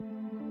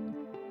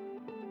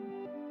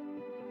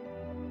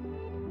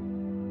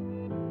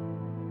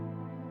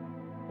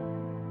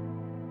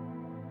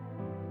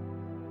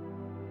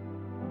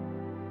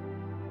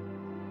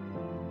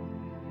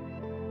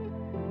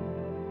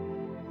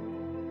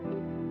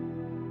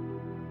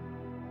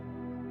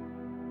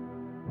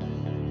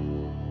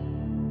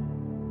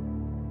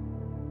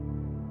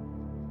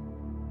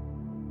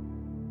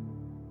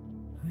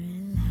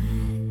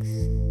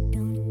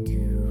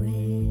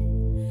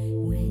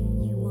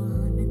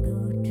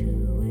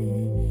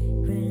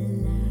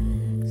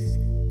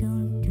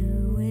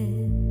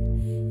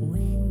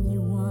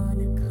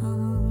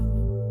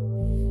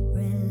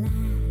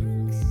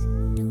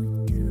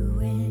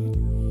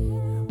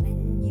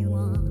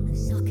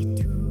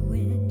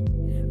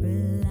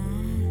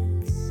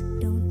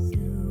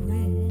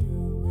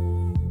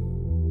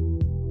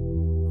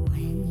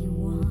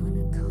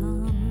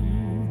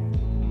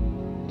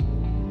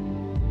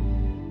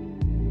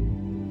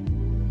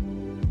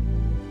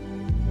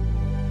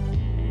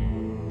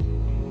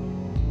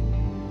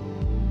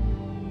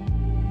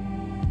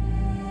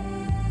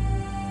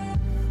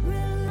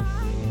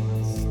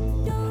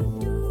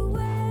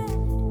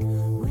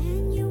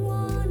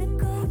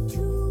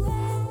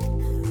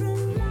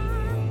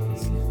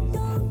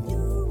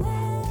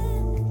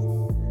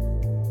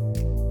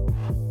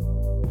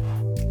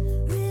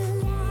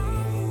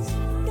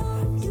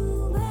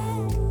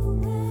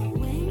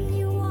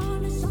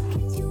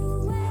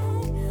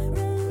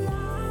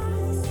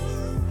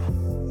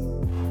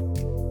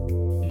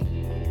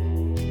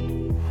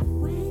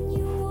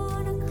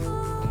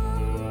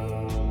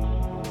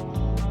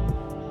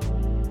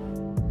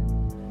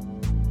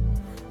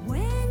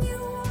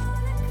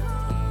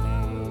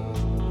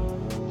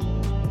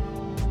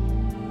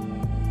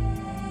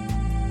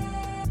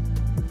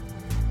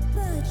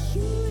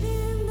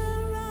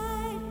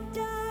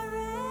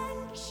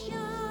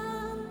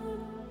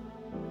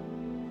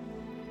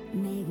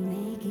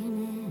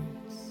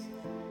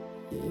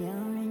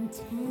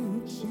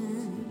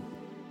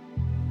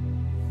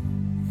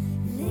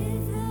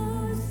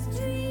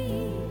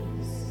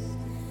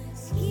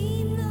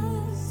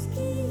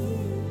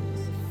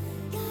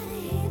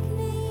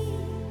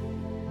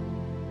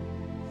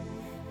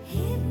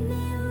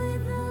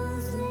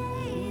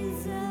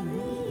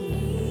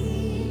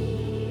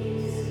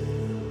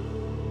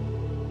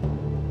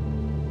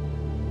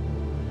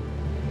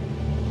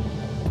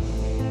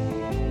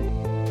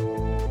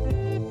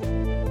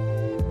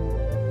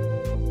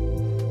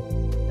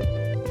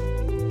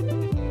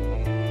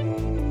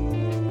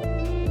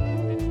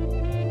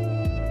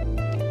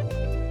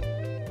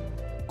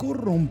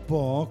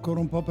 Corro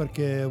un po'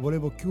 perché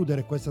volevo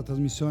chiudere questa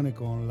trasmissione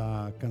con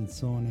la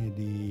canzone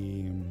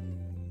di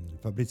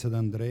Fabrizio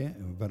D'André,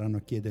 Verranno a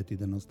chiederti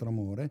del nostro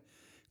amore.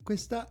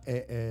 Questa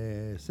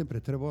è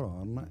sempre Trevor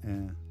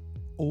Horne,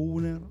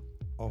 Owner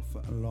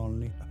of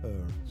Lonely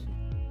Hearts.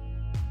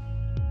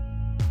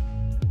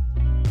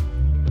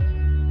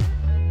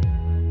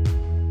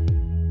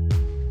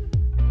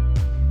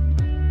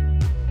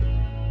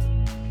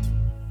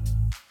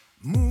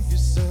 Move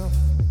yourself.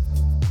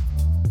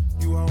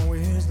 You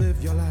always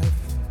live your life,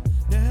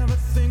 never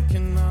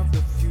thinking of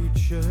the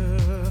future.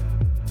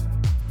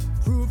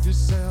 Prove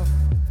yourself.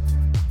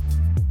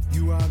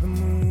 You are the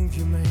move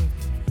you make.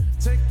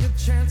 Take your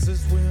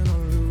chances, win or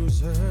lose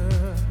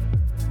her.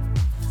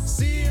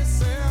 See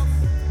yourself.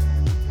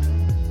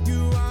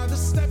 You are the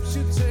steps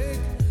you take.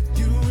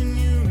 You and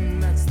you,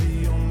 and that's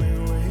the only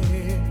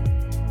way.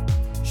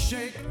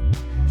 Shake,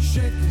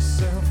 shake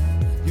yourself.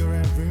 Your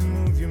every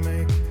move you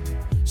make.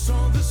 So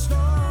the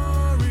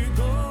story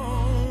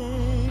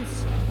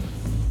goes.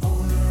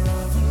 Owner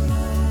of a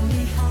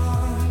lonely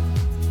heart.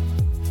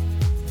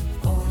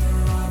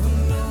 Owner of a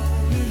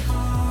lonely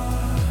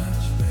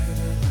heart.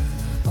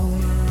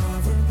 Owner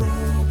of a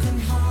broken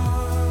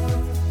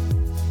heart.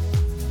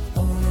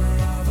 Owner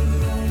of a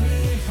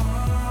lonely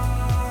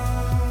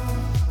heart.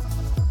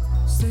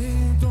 Say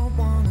you don't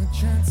wanna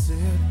chance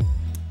it.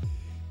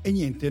 E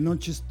niente, non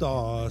ci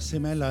sto,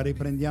 Semella,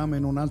 riprendiamo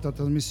in un'altra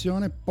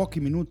trasmissione, pochi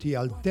minuti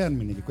al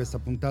termine di questa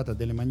puntata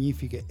delle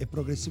Magnifiche e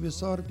Progressive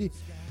Sorti.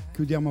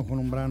 Chiudiamo con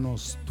un brano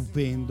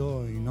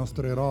stupendo, il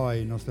nostro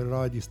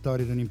eroe di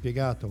Storia di un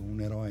impiegato, un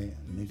eroe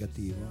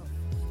negativo.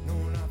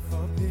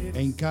 È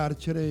in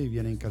carcere,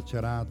 viene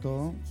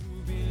incarcerato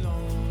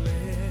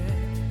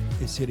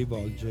e si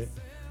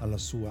rivolge alla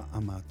sua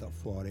amata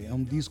fuori. È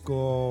un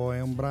disco,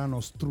 è un brano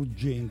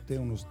struggente,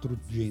 uno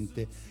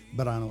struggente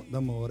brano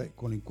d'amore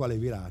con il quale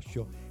vi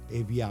lascio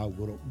e vi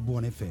auguro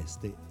buone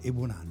feste e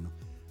buon anno.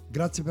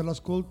 Grazie per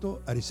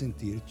l'ascolto, a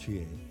risentirci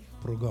e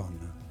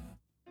Progon.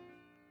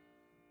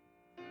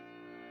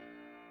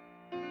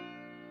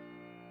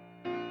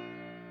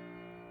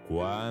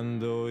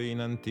 quando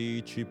in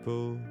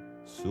anticipo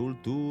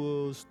sul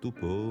tuo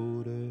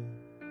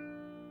stupore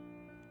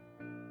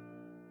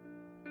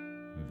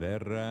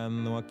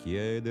verranno a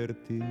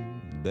chiederti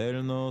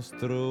del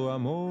nostro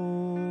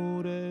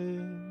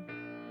amore.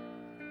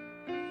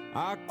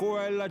 A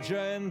quella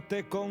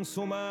gente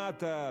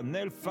consumata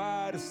nel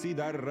farsi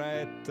dar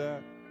retta,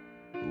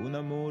 un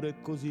amore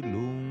così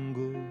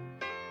lungo,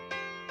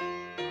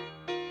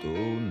 tu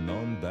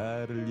non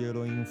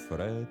darglielo in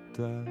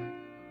fretta.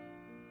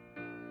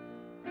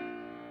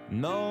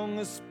 Non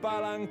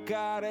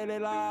spalancare le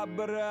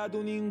labbra ad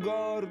un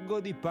ingorgo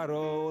di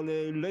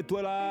parole, le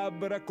tue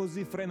labbra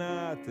così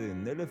frenate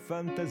nelle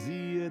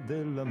fantasie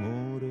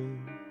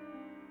dell'amore.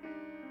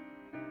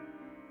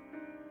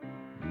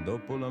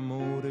 Dopo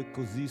l'amore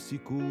così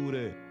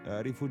sicure a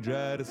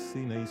rifugiarsi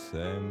nei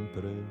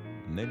sempre,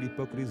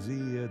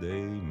 nell'ipocrisia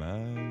dei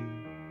mai.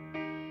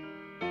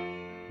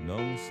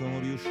 Non sono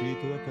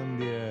riuscito a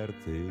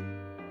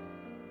cambiarti,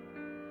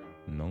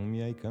 non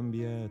mi hai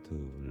cambiato,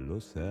 lo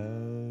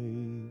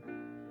sai.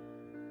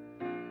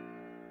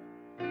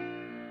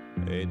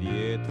 E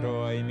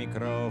dietro ai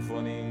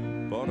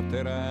microfoni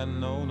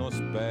porteranno uno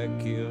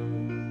specchio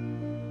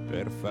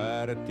per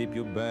farti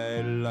più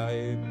bella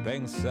e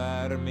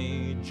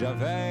pensarmi già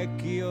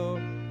vecchio.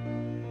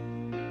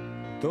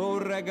 Tu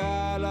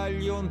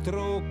regalagli un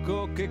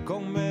trucco che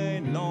con me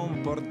non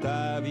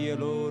portavi e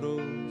loro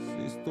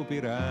si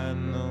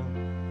stupiranno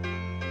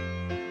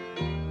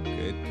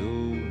che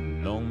tu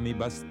non mi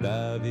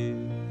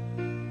bastavi.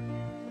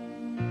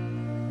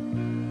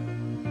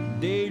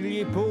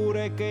 Digli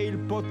pure che il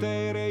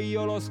potere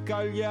io l'ho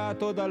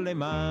scagliato dalle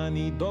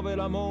mani, dove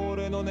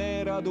l'amore non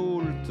era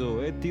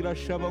adulto e ti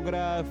lasciavo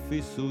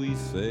graffi sui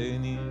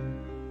seni.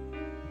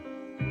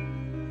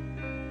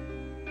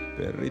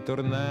 Per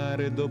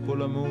ritornare dopo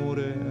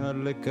l'amore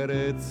alle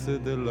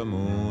carezze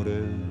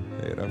dell'amore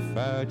era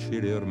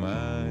facile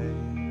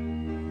ormai.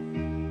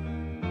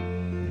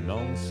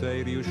 Non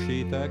sei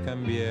riuscita a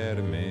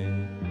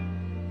cambiarmi,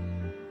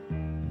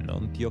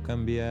 non ti ho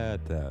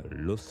cambiata,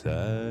 lo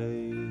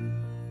sai.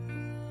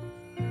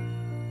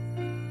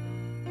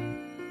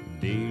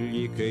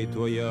 Digli che i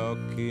tuoi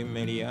occhi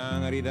me li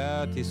han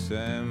ridati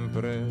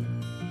sempre,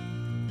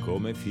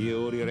 come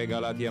fiori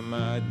regalati a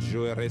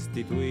maggio e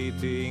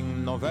restituiti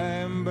in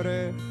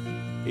novembre.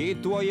 I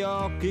tuoi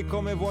occhi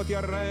come vuoti a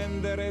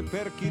rendere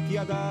per chi ti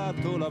ha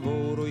dato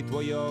lavoro, i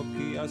tuoi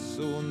occhi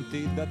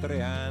assunti da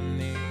 3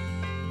 anni,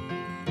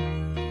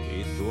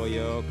 i tuoi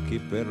occhi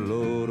per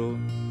loro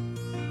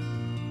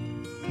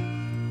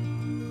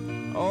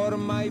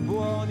ormai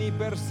buoni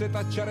per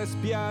setacciare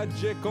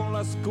spiagge con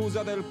la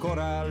scusa del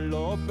corallo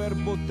o per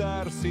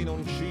buttarsi in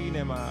un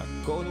cinema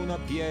con una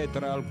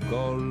pietra al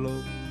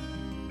collo.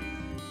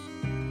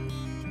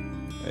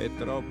 E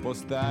troppo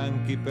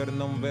stanchi per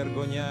non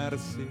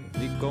vergognarsi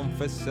di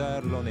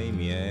confessarlo nei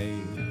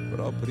miei,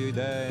 proprio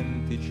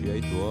identici ai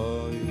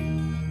tuoi.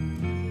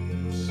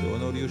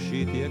 Sono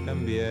riusciti a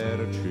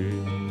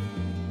cambiarci,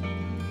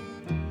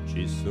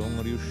 ci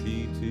sono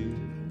riusciti,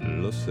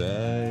 lo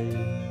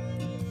sai.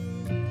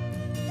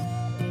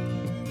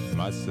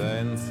 Ma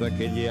senza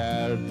che gli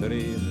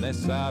altri ne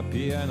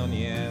sappiano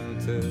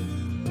niente,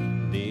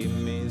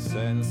 dimmi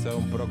senza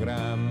un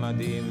programma,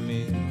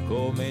 dimmi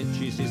come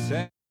ci si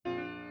sente.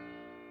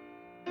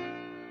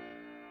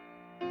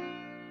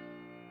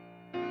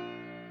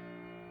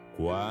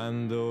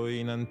 Quando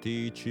in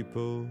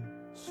anticipo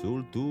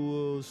sul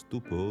tuo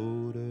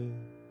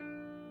stupore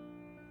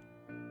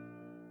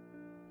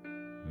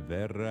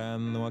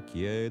verranno a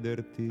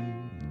chiederti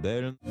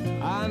del...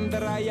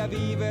 Andrai a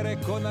vivere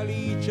con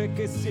Alice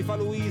che si fa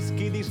il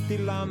whisky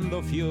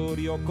distillando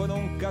fiori, o con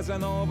un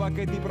Casanova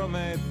che ti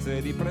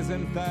promette di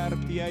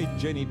presentarti ai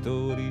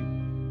genitori.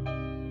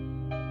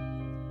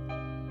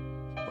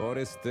 O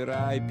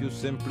resterai più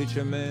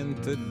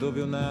semplicemente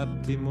dove un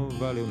attimo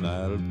vale un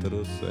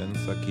altro,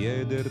 senza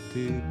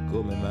chiederti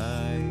come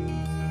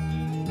mai.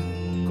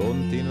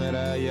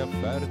 Continuerai a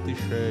farti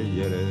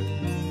scegliere,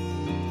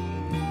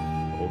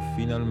 o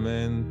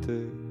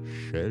finalmente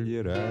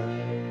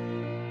sceglierai.